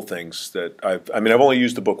couple of things that I've only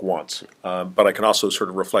used the book once, but I can also sort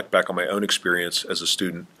of reflect back on my own experience as a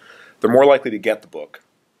student. They're more likely to get the book,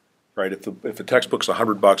 right? If the textbook's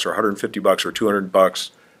 $100 or $150 or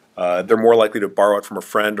 $200, they're more likely to borrow it from a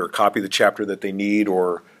friend or copy the chapter that they need,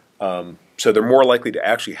 or so they're more likely to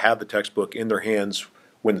actually have the textbook in their hands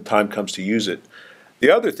when the time comes to use it. The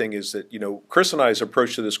other thing is that, you know, Chris and I's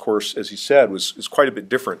approach to this course, as he said, is quite a bit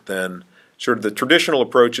different than sort of the traditional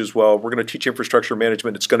approach. Is, well, we're going to teach infrastructure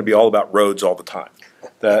management. It's going to be all about roads all the time.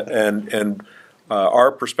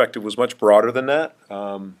 Our perspective was much broader than that.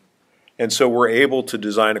 And so we're able to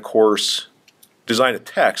design a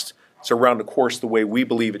text that's around a course the way we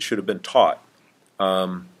believe it should have been taught.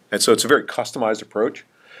 And so it's a very customized approach.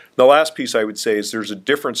 The last piece I would say is there's a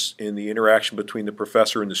difference in the interaction between the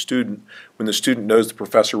professor and the student when the student knows the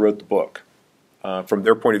professor wrote the book. From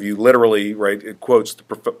their point of view, literally, right, it quotes,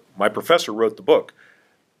 my professor wrote the book.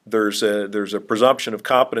 There's a presumption of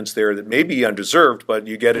competence there that may be undeserved, but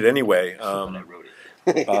you get it anyway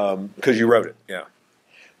because you wrote it, yeah.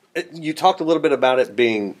 You talked a little bit about it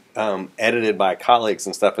being edited by colleagues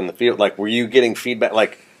and stuff in the field. Like, were you getting feedback,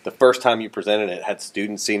 like the first time you presented it, had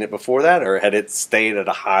students seen it before that, or had it stayed at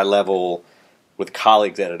a high level with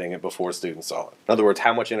colleagues editing it before students saw it? In other words,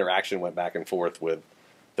 how much interaction went back and forth with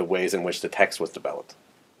the ways in which the text was developed?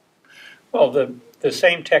 Well, the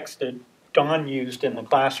same text that Don used in the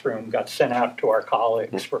classroom got sent out to our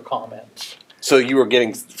colleagues for comments. So you were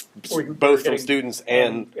getting both from students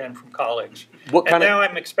and from colleagues. And now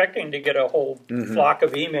I'm expecting to get a whole flock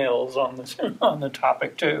of emails on the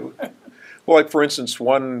topic too. Well, like for instance,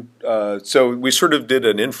 so we sort of did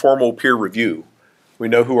an informal peer review. We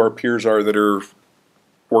know who our peers are that are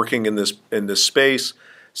working in this space.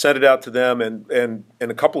 Sent it out to them, and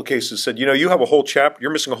in a couple of cases said, you know, you have a whole chapter.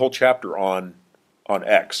 You're missing a whole chapter on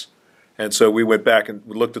X. And so we went back and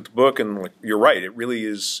we looked at the book, and like, you're right. It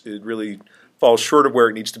really falls short of where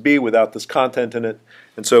it needs to be without this content in it.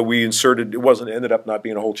 And so we inserted, ended up not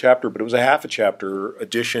being a whole chapter, but it was a half a chapter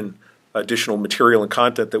additional material and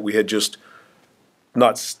content that we had just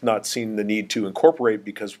not seen the need to incorporate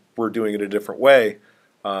because we're doing it a different way.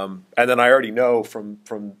 And then I already know from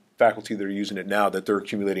faculty that are using it now that they're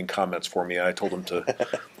accumulating comments for me. I told them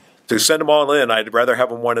to send them all in. I'd rather have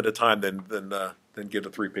them one at a time than get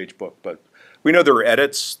a 3-page book. But we know there are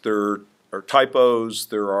edits, there are typos,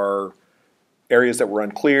 there are areas that were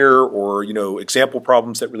unclear, or example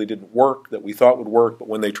problems that really didn't work that we thought would work, but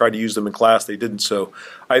when they tried to use them in class, they didn't. So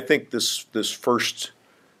I think this first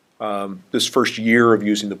year of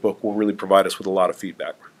using the book will really provide us with a lot of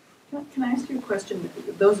feedback. Can I ask you a question?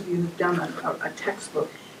 Those of you who've done a textbook,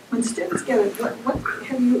 when students get it,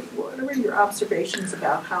 what are your observations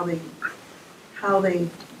about how they,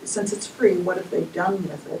 since it's free, what have they done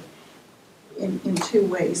with it? In two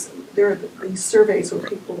ways. There are these surveys where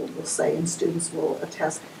people will say, and students will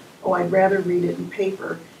attest, oh, I'd rather read it in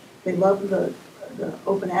paper. They love the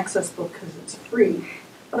open access book because it's free.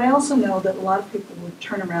 But I also know that a lot of people will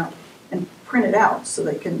turn around and print it out so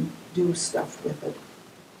they can do stuff with it.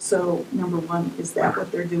 So number one, is that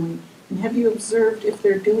what they're doing? And have you observed if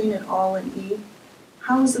they're doing it all in E?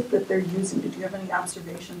 How is it that they're using it? Did you have any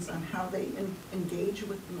observations on how they engage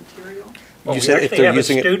with the material? Well, you said if they're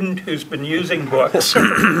using a student who's been using books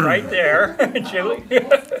right there, Julie.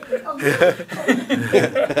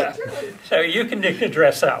 So you can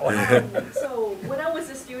address that one. So when I was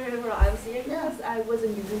a student for ICA class, I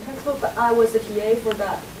wasn't using textbook, but I was a TA for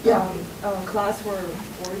that class for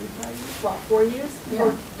 4 years,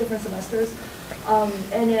 4 different semesters.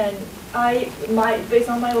 And then based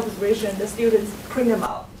on my observation, the students print them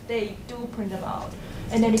out. They do print them out.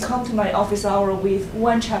 And then they come to my office hour with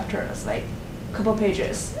one chapter, it's like a couple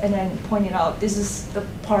pages, and then pointing out, this is the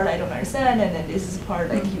part I don't understand, and then this is the part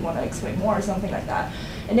like you want to explain more, or something like that.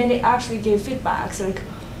 And then they actually gave feedback, so like,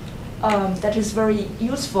 that is very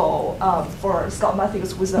useful for Scott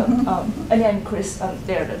Matthews, who's and then Chris,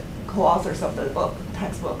 they're the co-authors of the book,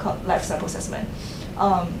 textbook called Life Cycle Assessment.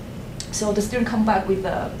 So the student come back with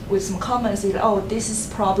some comments, say, oh, this is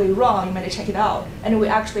probably wrong, you might check it out. And we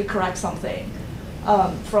actually correct something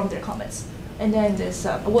from their comments. And then this,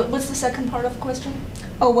 what's the second part of the question?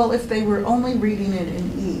 Oh, well, if they were only reading it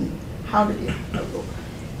in E, how did you,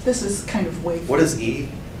 this is kind of way. What is E?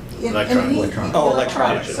 Electronic. Oh,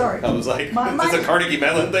 electronic. Sorry. I was like, is this a Carnegie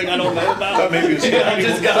Mellon thing I don't know about? Maybe it's I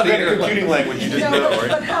just got here. computing language you didn't know,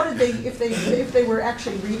 right? But how did they, if they were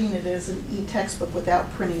actually reading it as an e-textbook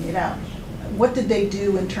without printing it out, what did they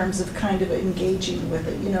do in terms of kind of engaging with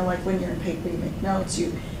it? Like when you're in paper, you make notes,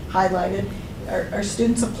 you highlight it. Are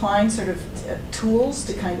students applying sort of tools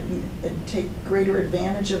to kind of take greater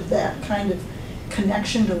advantage of that kind of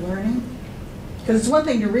connection to learning? Because it's one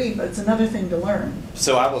thing to read, but it's another thing to learn.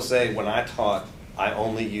 So I will say, when I taught, I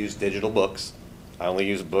only used digital books. I only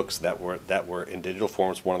used books that were in digital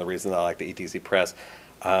forms. One of the reasons I like the ETC Press.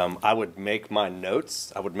 I would make my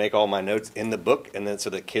notes. I would make all my notes in the book, and then so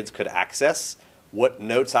that kids could access what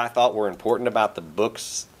notes I thought were important about the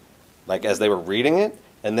books, like as they were reading it.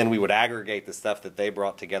 And then we would aggregate the stuff that they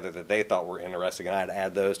brought together that they thought were interesting, and I'd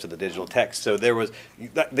add those to the digital text. So there was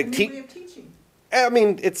the way of teaching. I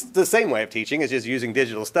mean, it's the same way of teaching. It's just using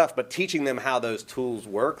digital stuff, but teaching them how those tools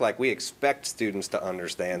work. Like, we expect students to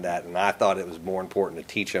understand that, and I thought it was more important to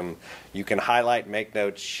teach them. You can highlight, make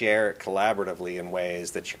notes, share it collaboratively in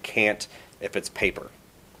ways that you can't if it's paper,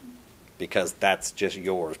 because that's just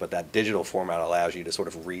yours. But that digital format allows you to sort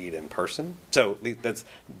of read in person. So that's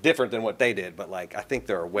different than what they did, but like, I think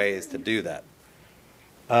there are ways to do that.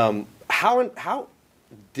 How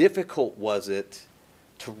difficult was it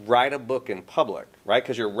to write a book in public, right?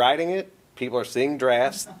 Because you're writing it, people are seeing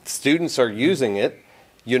drafts, students are using it,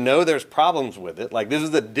 there's problems with it. Like, this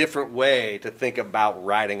is a different way to think about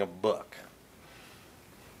writing a book.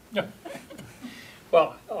 Yeah.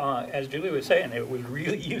 Well, as Julie was saying, it was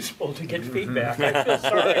really useful to get feedback.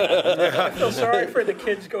 I feel sorry for the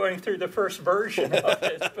kids going through the first version of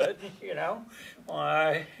it, but,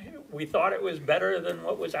 we thought it was better than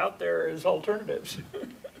what was out there as alternatives.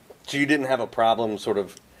 So you didn't have a problem, you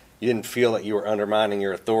didn't feel that you were undermining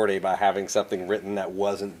your authority by having something written that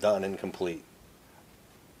wasn't done and complete?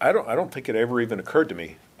 I don't think it ever even occurred to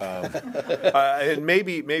me. And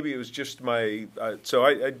maybe it was just my. So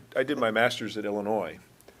I did my master's at Illinois,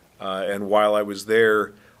 and while I was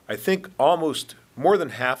there, I think almost more than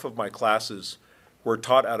half of my classes were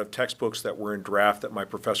taught out of textbooks that were in draft that my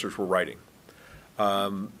professors were writing.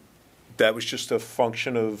 That was just a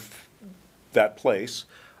function of that place.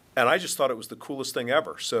 And I just thought it was the coolest thing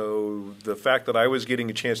ever. So the fact that I was getting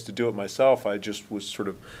a chance to do it myself, I just was sort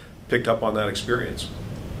of picked up on that experience.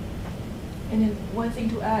 And then one thing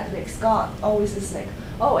to add, like Scott always is like,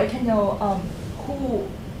 oh, I can know who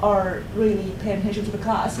are really paying attention to the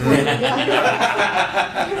class. You feed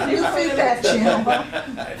that channel.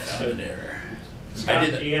 I found an error. Scott,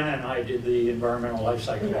 Deanna, and I did the environmental life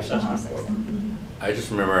cycle assessment book. I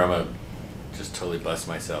just remember just totally bust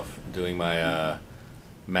myself doing my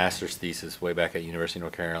master's thesis way back at University of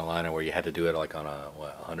North Carolina where you had to do it like on a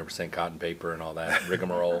 100% cotton paper and all that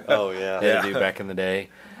rigmarole. Oh yeah, they had to do back in the day.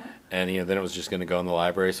 And then it was just going to go in the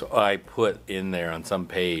library. So I put in there on some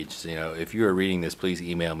page, if you are reading this, please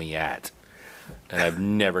email me at. And I've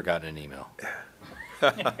never gotten an email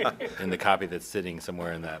in the copy that's sitting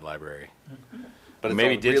somewhere in that library. But it's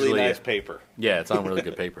maybe on really digitally, nice paper. Yeah, it's on really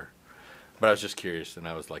good paper. But I was just curious, and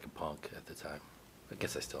I was like a punk at the time. I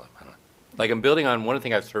guess I still am. I don't know. Like I'm building on one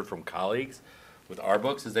thing I've heard from colleagues with our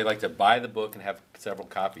books is they like to buy the book and have several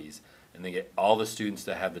copies. And they get all the students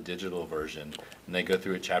to have the digital version, and they go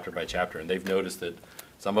through it chapter by chapter. And they've noticed that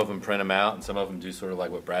some of them print them out, and some of them do sort of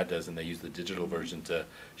like what Brad does, and they use the digital version to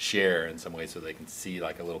share in some way so they can see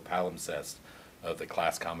like a little palimpsest of the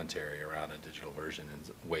class commentary around a digital version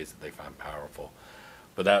in ways that they find powerful.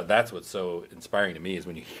 But that's what's so inspiring to me is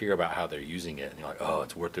when you hear about how they're using it, and you're like, oh,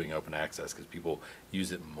 it's worth doing open access because people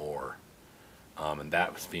use it more. And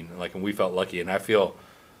that was being like, and we felt lucky, and I feel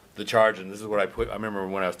the charge, and this is what I remember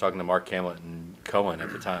when I was talking to Mark Camlett and Cohen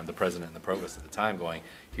at the time, the president and the provost at the time, going,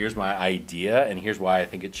 here's my idea, and here's why I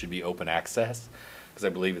think it should be open access, because I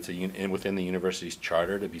believe it's within the university's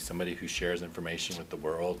charter to be somebody who shares information with the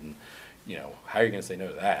world, and how are you going to say no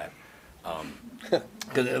to that?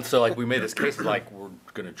 So like we made this case of like we're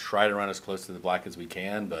going to try to run as close to the black as we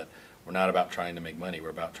can, but we're not about trying to make money. We're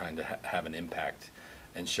about trying to have an impact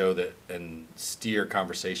and show that and steer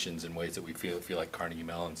conversations in ways that we feel like Carnegie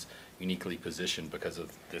Mellon's uniquely positioned because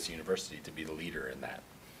of this university to be the leader in that.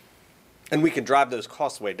 And we can drive those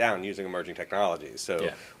costs way down using emerging technologies. So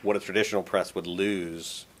what a traditional press would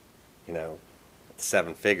lose,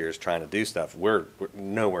 7 figures trying to do stuff, we're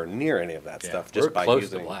nowhere near any of that stuff just by close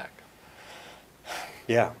using to black.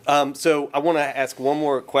 Yeah. So I want to ask one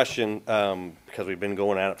more question because we've been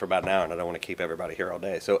going at it for about an hour, and I don't want to keep everybody here all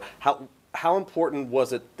day. So how important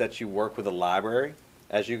was it that you work with a library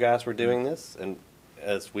as you guys were doing this, and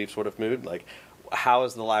as we've sort of moved? Like, how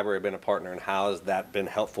has the library been a partner, and how has that been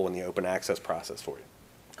helpful in the open access process for you?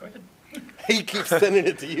 Go ahead. He keeps sending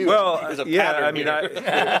it to you. Well, There's a yeah, pattern here.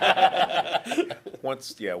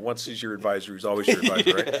 Once he's your advisor, he's always your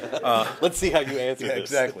advisor, right? Let's see how you answer this.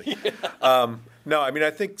 Exactly. No, I mean,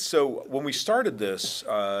 I think so. When we started this,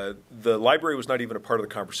 the library was not even a part of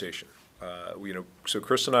the conversation. So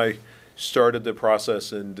Chris and I started the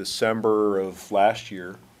process in December of last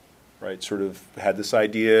year, right? Sort of had this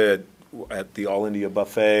idea at the All India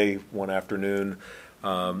Buffet one afternoon,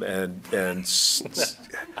 and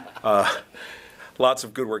lots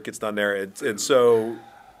of good work gets done there. And so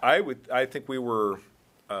I think we were,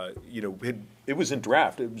 it was in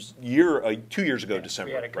draft. It was 2 years ago,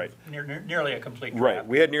 December, we had right? Nearly a complete draft. Right.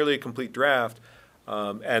 We had nearly a complete draft.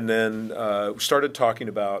 And then started talking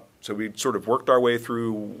about, so we sort of worked our way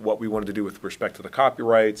through what we wanted to do with respect to the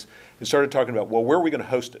copyrights and started talking about, well, where are we going to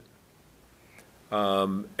host it?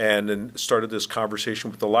 And then started this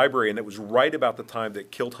conversation with the library, and it was right about the time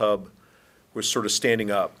that KiltHub was sort of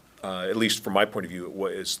standing up, at least from my point of view. It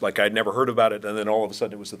was like I'd never heard about it, and then all of a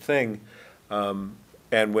sudden it was a thing.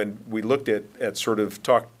 And when we looked at sort of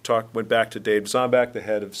went back to Dave Zombach, the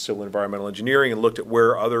head of Civil and Environmental Engineering, and looked at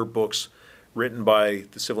where other books written by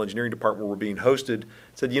the Civil Engineering Department were being hosted,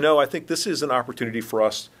 said, I think this is an opportunity for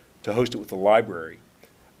us to host it with the library.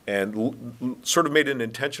 And sort of made an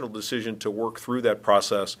intentional decision to work through that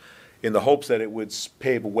process in the hopes that it would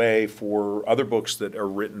pave a way for other books that are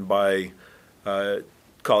written by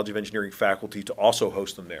College of Engineering faculty to also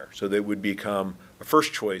host them there. So they would become a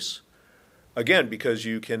first choice. Again, because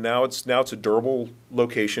you can now it's a durable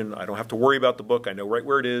location. I don't have to worry about the book. I know right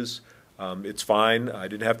where it is. It's fine. I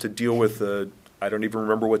didn't have to deal with I don't even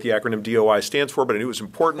remember what the acronym DOI stands for, but I knew it was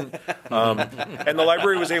important. And the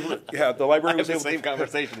library was able to, the library was able to. Same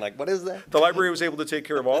conversation, like, what is that? The library was able to take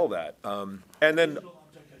care of all of that. And then,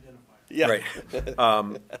 yeah. Right.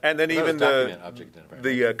 And then even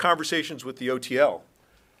the conversations with the OTL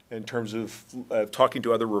in terms of talking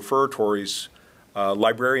to other referatories,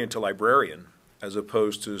 librarian to librarian, as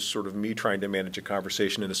opposed to sort of me trying to manage a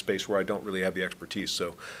conversation in a space where I don't really have the expertise.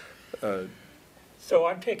 So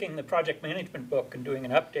I'm taking the project management book and doing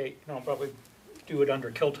an update, and I'll probably do it under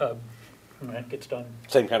KiltHub when it gets done.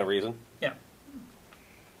 Same kind of reason? Yeah.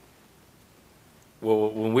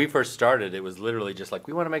 Well, when we first started, it was literally just like,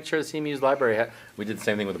 we want to make sure the CMU's library, we did the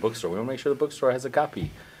same thing with the bookstore. We want to make sure the bookstore has a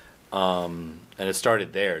copy. And it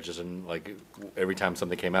started there, just in, like every time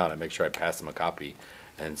something came out, I make sure I passed them a copy.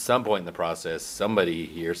 And at some point in the process, somebody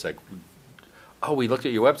here said, oh, we looked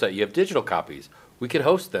at your website, you have digital copies. We could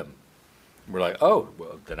host them. We're like, oh,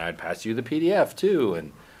 well, then I'd pass you the PDF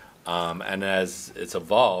too. And as it's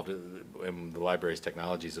evolved, and the library's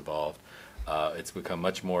technology's evolved, It's become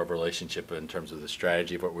much more of a relationship in terms of the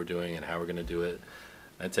strategy of what we're doing and how we're going to do it.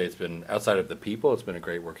 I'd say it's been, outside of the people, it's been a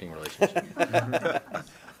great working relationship.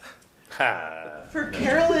 For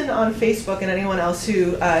Carolyn on Facebook and anyone else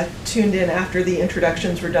who tuned in after the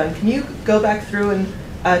introductions were done, can you go back through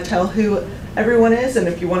and tell who everyone is? And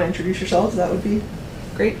if you want to introduce yourselves, that would be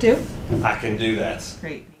great too. I can do that.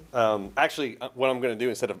 Great. Actually, what I'm going to do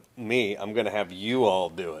instead of me, I'm going to have you all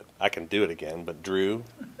do it. I can do it again, but Drew,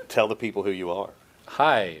 tell the people who you are.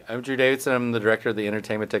 Hi, I'm Drew Davidson. I'm the director of the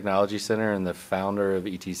Entertainment Technology Center and the founder of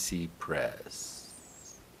ETC Press.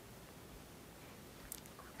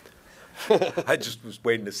 I just was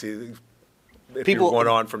waiting to see if people went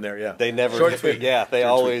on from there. Yeah, they never. Short tweet. Yeah, they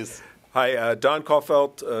Short always. Tweet. Hi, Don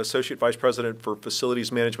Kaufelt, Associate Vice President for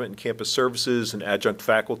Facilities Management and Campus Services and Adjunct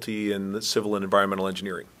Faculty in Civil and Environmental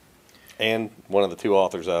Engineering. And one of the two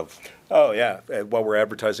authors of. Oh, yeah, while we're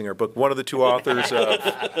advertising our book, one of the two authors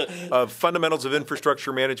of Fundamentals of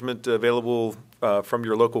Infrastructure Management, available from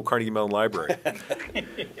your local Carnegie Mellon Library.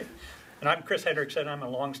 And I'm Chris Hendrickson. I'm a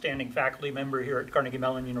longstanding faculty member here at Carnegie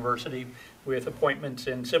Mellon University with appointments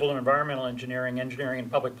in Civil and Environmental Engineering, Engineering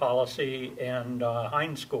and Public Policy, and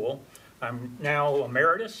Heinz School. I'm now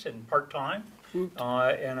emeritus and part-time,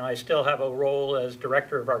 and I still have a role as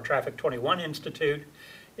director of our Traffic 21 Institute.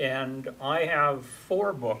 And I have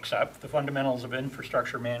 4 books up: The Fundamentals of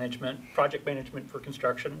Infrastructure Management, Project Management for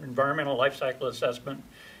Construction, Environmental Life Cycle Assessment,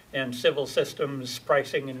 and Civil Systems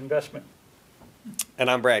Pricing and Investment. And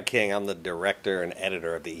I'm Brad King. I'm the director and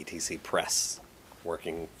editor of the ETC Press,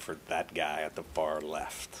 working for that guy at the far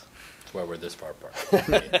left. That's why we're this far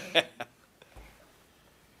apart.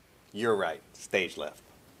 You're right. Stage left.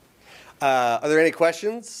 Are there any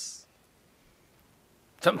questions?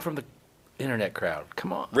 Something from the internet crowd.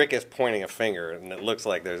 Come on. Rick is pointing a finger, and it looks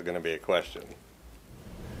like there's going to be a question.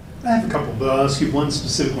 I have a couple, but I'll ask you one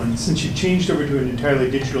specific one. Since you changed over to an entirely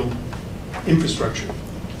digital infrastructure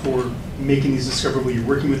for making these discoverable, you're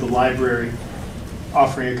working with the library,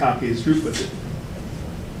 offering a copy as Drew puts it.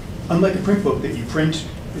 Unlike a print book that you print,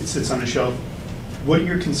 it sits on a shelf, what are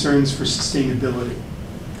your concerns for sustainability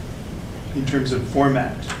in terms of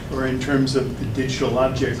format or in terms of the digital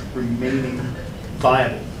object remaining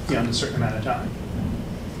viable beyond a certain amount of time?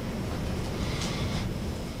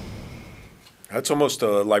 That's almost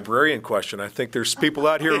a librarian question. I think there's people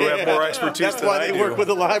out here who have more expertise than I do. That's why they work with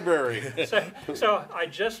the library. So I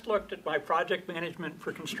just looked at my Project Management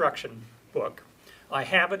for Construction book. I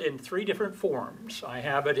have it in 3 different forms. I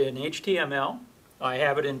have it in HTML, I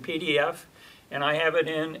have it in PDF, and I have it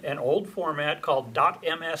in an old format called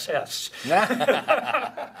 .mss.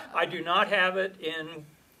 I do not have it in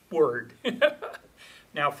Word.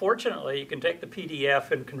 Now, fortunately, you can take the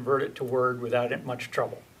PDF and convert it to Word without much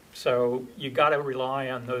trouble. So you got to rely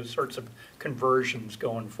on those sorts of conversions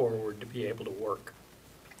going forward to be able to work.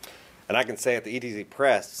 And I can say at the ETC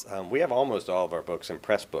Press, we have almost all of our books in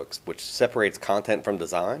press books, which separates content from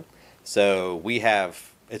design. So we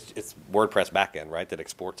have, it's WordPress backend, right, that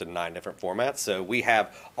exports in 9 different formats. So we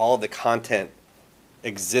have all the content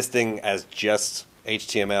existing as just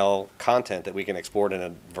HTML content that we can export in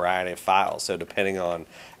a variety of files. So depending on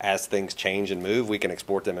as things change and move, we can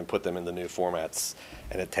export them and put them in the new formats,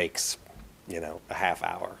 and it takes, a half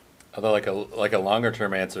hour. Although like a longer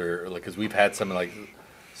term answer, because we've had some like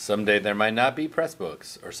someday there might not be press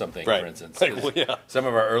books or something, right. For instance. Yeah. Some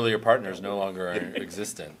of our earlier partners no longer are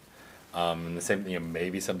existent. And the same thing,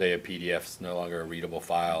 maybe someday a PDF is no longer a readable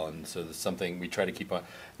file, and so there's something we try to keep on.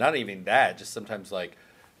 Not even that, just sometimes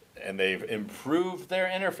and they've improved their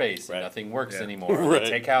interface and nothing works anymore. Right. They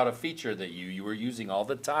take out a feature that you were using all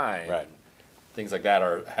the time. Right. Things like that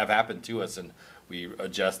have happened to us, and we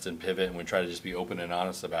adjust and pivot, and we try to just be open and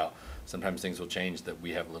honest about sometimes things will change that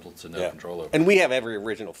we have little to no control over. And we have every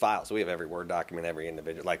original file, so we have every Word document, every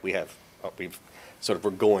individual.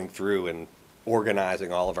 We're going through and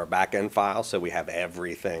organizing all of our back-end files, so we have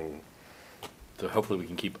everything. So hopefully we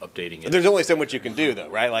can keep updating it. There's only so much you can do, though,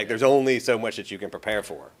 right? Like, there's only so much that you can prepare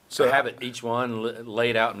for. So have it each one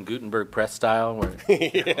laid out in Gutenberg press style.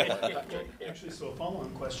 Actually, so a follow-on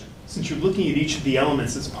question. Since you're looking at each of the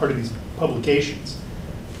elements as part of these publications,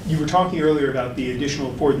 you were talking earlier about the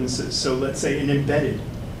additional affordances. So let's say an embedded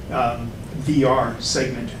VR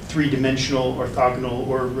segment, 3-dimensional, orthogonal,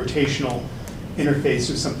 or rotational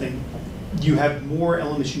interface or something. You have more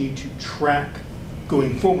elements you need to track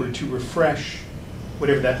going forward to refresh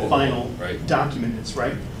whatever that final document is,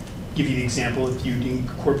 right? Give you the example, if you'd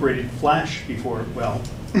incorporated Flash before, well,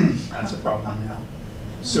 that's a problem now.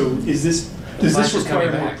 So does this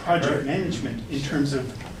require more project management in terms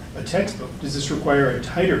of a textbook? Does this require a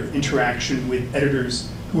tighter interaction with editors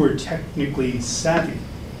who are technically savvy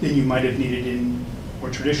than you might have needed in more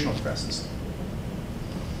traditional presses.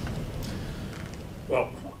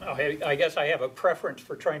 Well, I guess I have a preference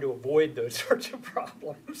for trying to avoid those sorts of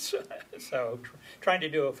problems. So trying to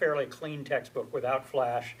do a fairly clean textbook without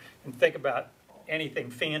flash and think about anything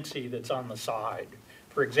fancy that's on the side.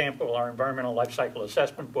 For example, our environmental life cycle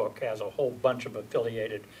assessment book has a whole bunch of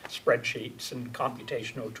affiliated spreadsheets and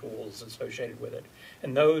computational tools associated with it.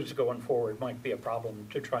 And those going forward might be a problem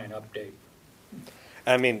to try and update.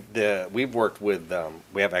 I mean, we've worked with,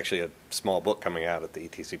 we have actually a small book coming out at the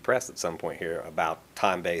ETC Press at some point here about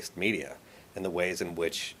time-based media and the ways in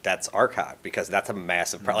which that's archived, because that's a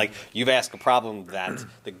massive problem. Like, you've asked a problem that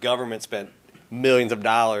the government spent millions of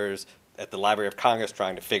dollars at the Library of Congress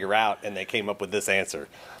trying to figure out, and they came up with this answer.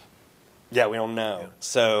 Yeah, we don't know.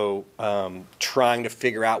 So trying to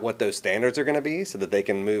figure out what those standards are going to be so that they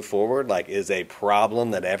can move forward, like, is a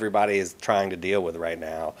problem that everybody is trying to deal with right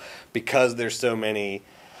now, because there's so many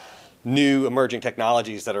new emerging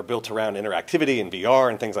technologies that are built around interactivity and VR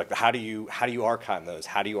and things like that. How do you archive those?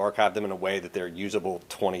 How do you archive them in a way that they're usable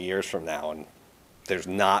 20 years from now? And there's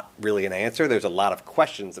not really an answer. There's a lot of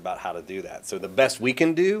questions about how to do that. So the best we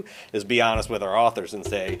can do is be honest with our authors and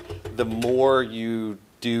say, the more you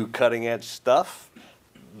do cutting edge stuff,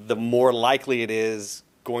 the more likely it is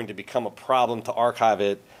going to become a problem to archive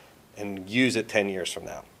it and use it 10 years from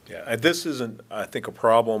now. Yeah, this isn't, I think, a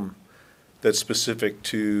problem that's specific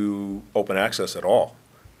to open access at all.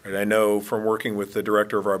 Right? I know from working with the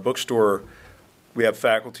director of our bookstore, we have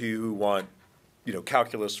faculty who want,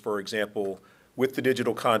 calculus, for example, with the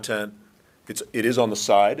digital content. It is on the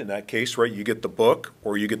side in that case, right? You get the book,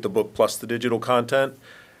 or you get the book plus the digital content,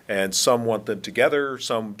 and some want them together,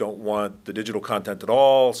 some don't want the digital content at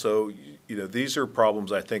all. So, these are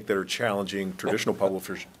problems, I think, that are challenging traditional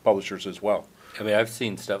publishers as well. I mean, I've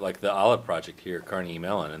seen stuff like the Olive Project here at Carnegie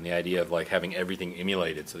Mellon, and the idea of like having everything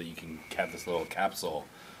emulated so that you can have this little capsule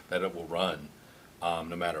that it will run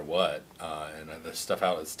no matter what. And the stuff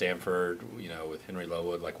out at Stanford, with Henry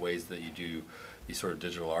Lowood, like ways that you do these sort of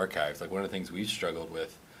digital archives. Like one of the things we've struggled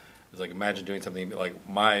with is like imagine doing something like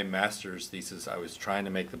my master's thesis. I was trying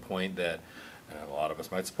to make the point that a lot of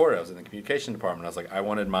us might support it. I was in the communication department. I was like, I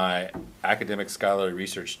wanted my academic scholarly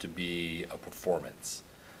research to be a performance.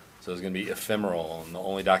 So it was going to be ephemeral, and the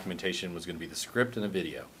only documentation was going to be the script and a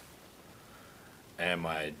video. And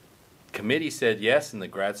my committee said yes, and the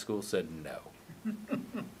grad school said no.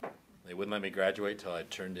 They wouldn't let me graduate till I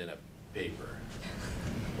turned in a paper.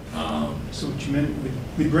 So what you meant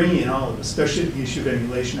with bringing in all of it, especially the issue of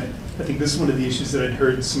emulation, I think this is one of the issues that I'd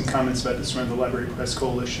heard some comments about this around the Library Press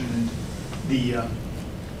Coalition and the, I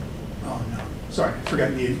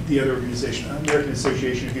forgot the other organization, American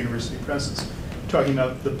Association of University Presses, talking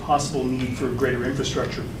about the possible need for greater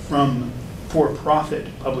infrastructure from for-profit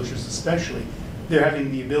publishers especially. They're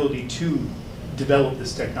having the ability to develop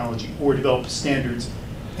this technology or develop standards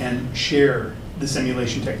and share this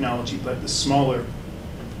emulation technology, but the smaller,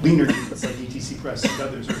 leaner units like ETC Press and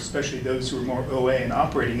others, or especially those who are more OA and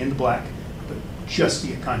operating in the black, but just to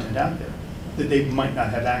get content out there, that they might not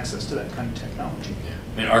have access to that kind of technology. Yeah.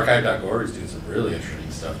 I mean, archive.org is doing some really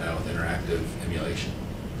interesting stuff now with interactive emulation,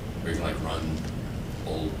 where you can like run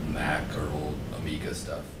old Mac or old Amiga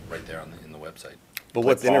stuff right there in the website. But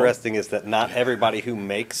what's interesting is that not everybody who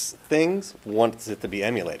makes things wants it to be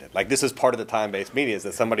emulated. Like, this is part of the time-based media, is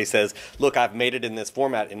that somebody says, look, I've made it in this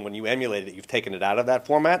format, and when you emulate it, you've taken it out of that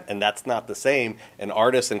format, and that's not the same, and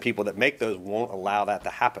artists and people that make those won't allow that to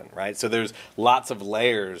happen, right? So there's lots of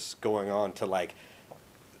layers going on to, like,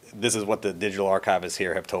 this is what the digital archivists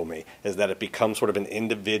here have told me, is that it becomes sort of an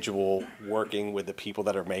individual working with the people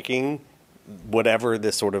that are making whatever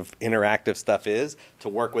this sort of interactive stuff is, to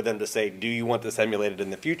work with them to say, do you want this emulated in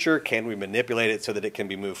the future? Can we manipulate it so that it can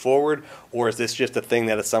be moved forward? Or is this just a thing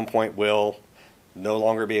that at some point will no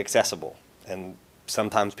longer be accessible? And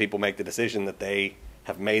sometimes people make the decision that they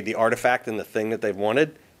have made the artifact and the thing that they've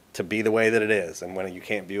wanted to be the way that it is. And when you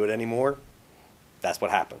can't view it anymore, that's what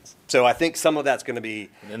happens. So I think some of that's going to be...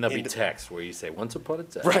 And then there'll be text where you say, once upon a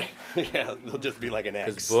time. Right. Yeah, it'll just be like an X.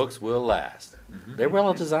 Because books will last. Mm-hmm. They're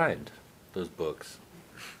well designed. Those books.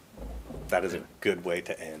 That is a good way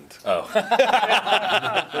to end. Oh.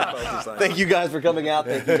 Thank you guys for coming out.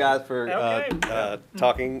 Thank you guys for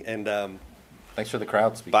talking. And thanks for the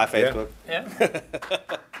crowd speaking. Bye, Facebook. Yeah.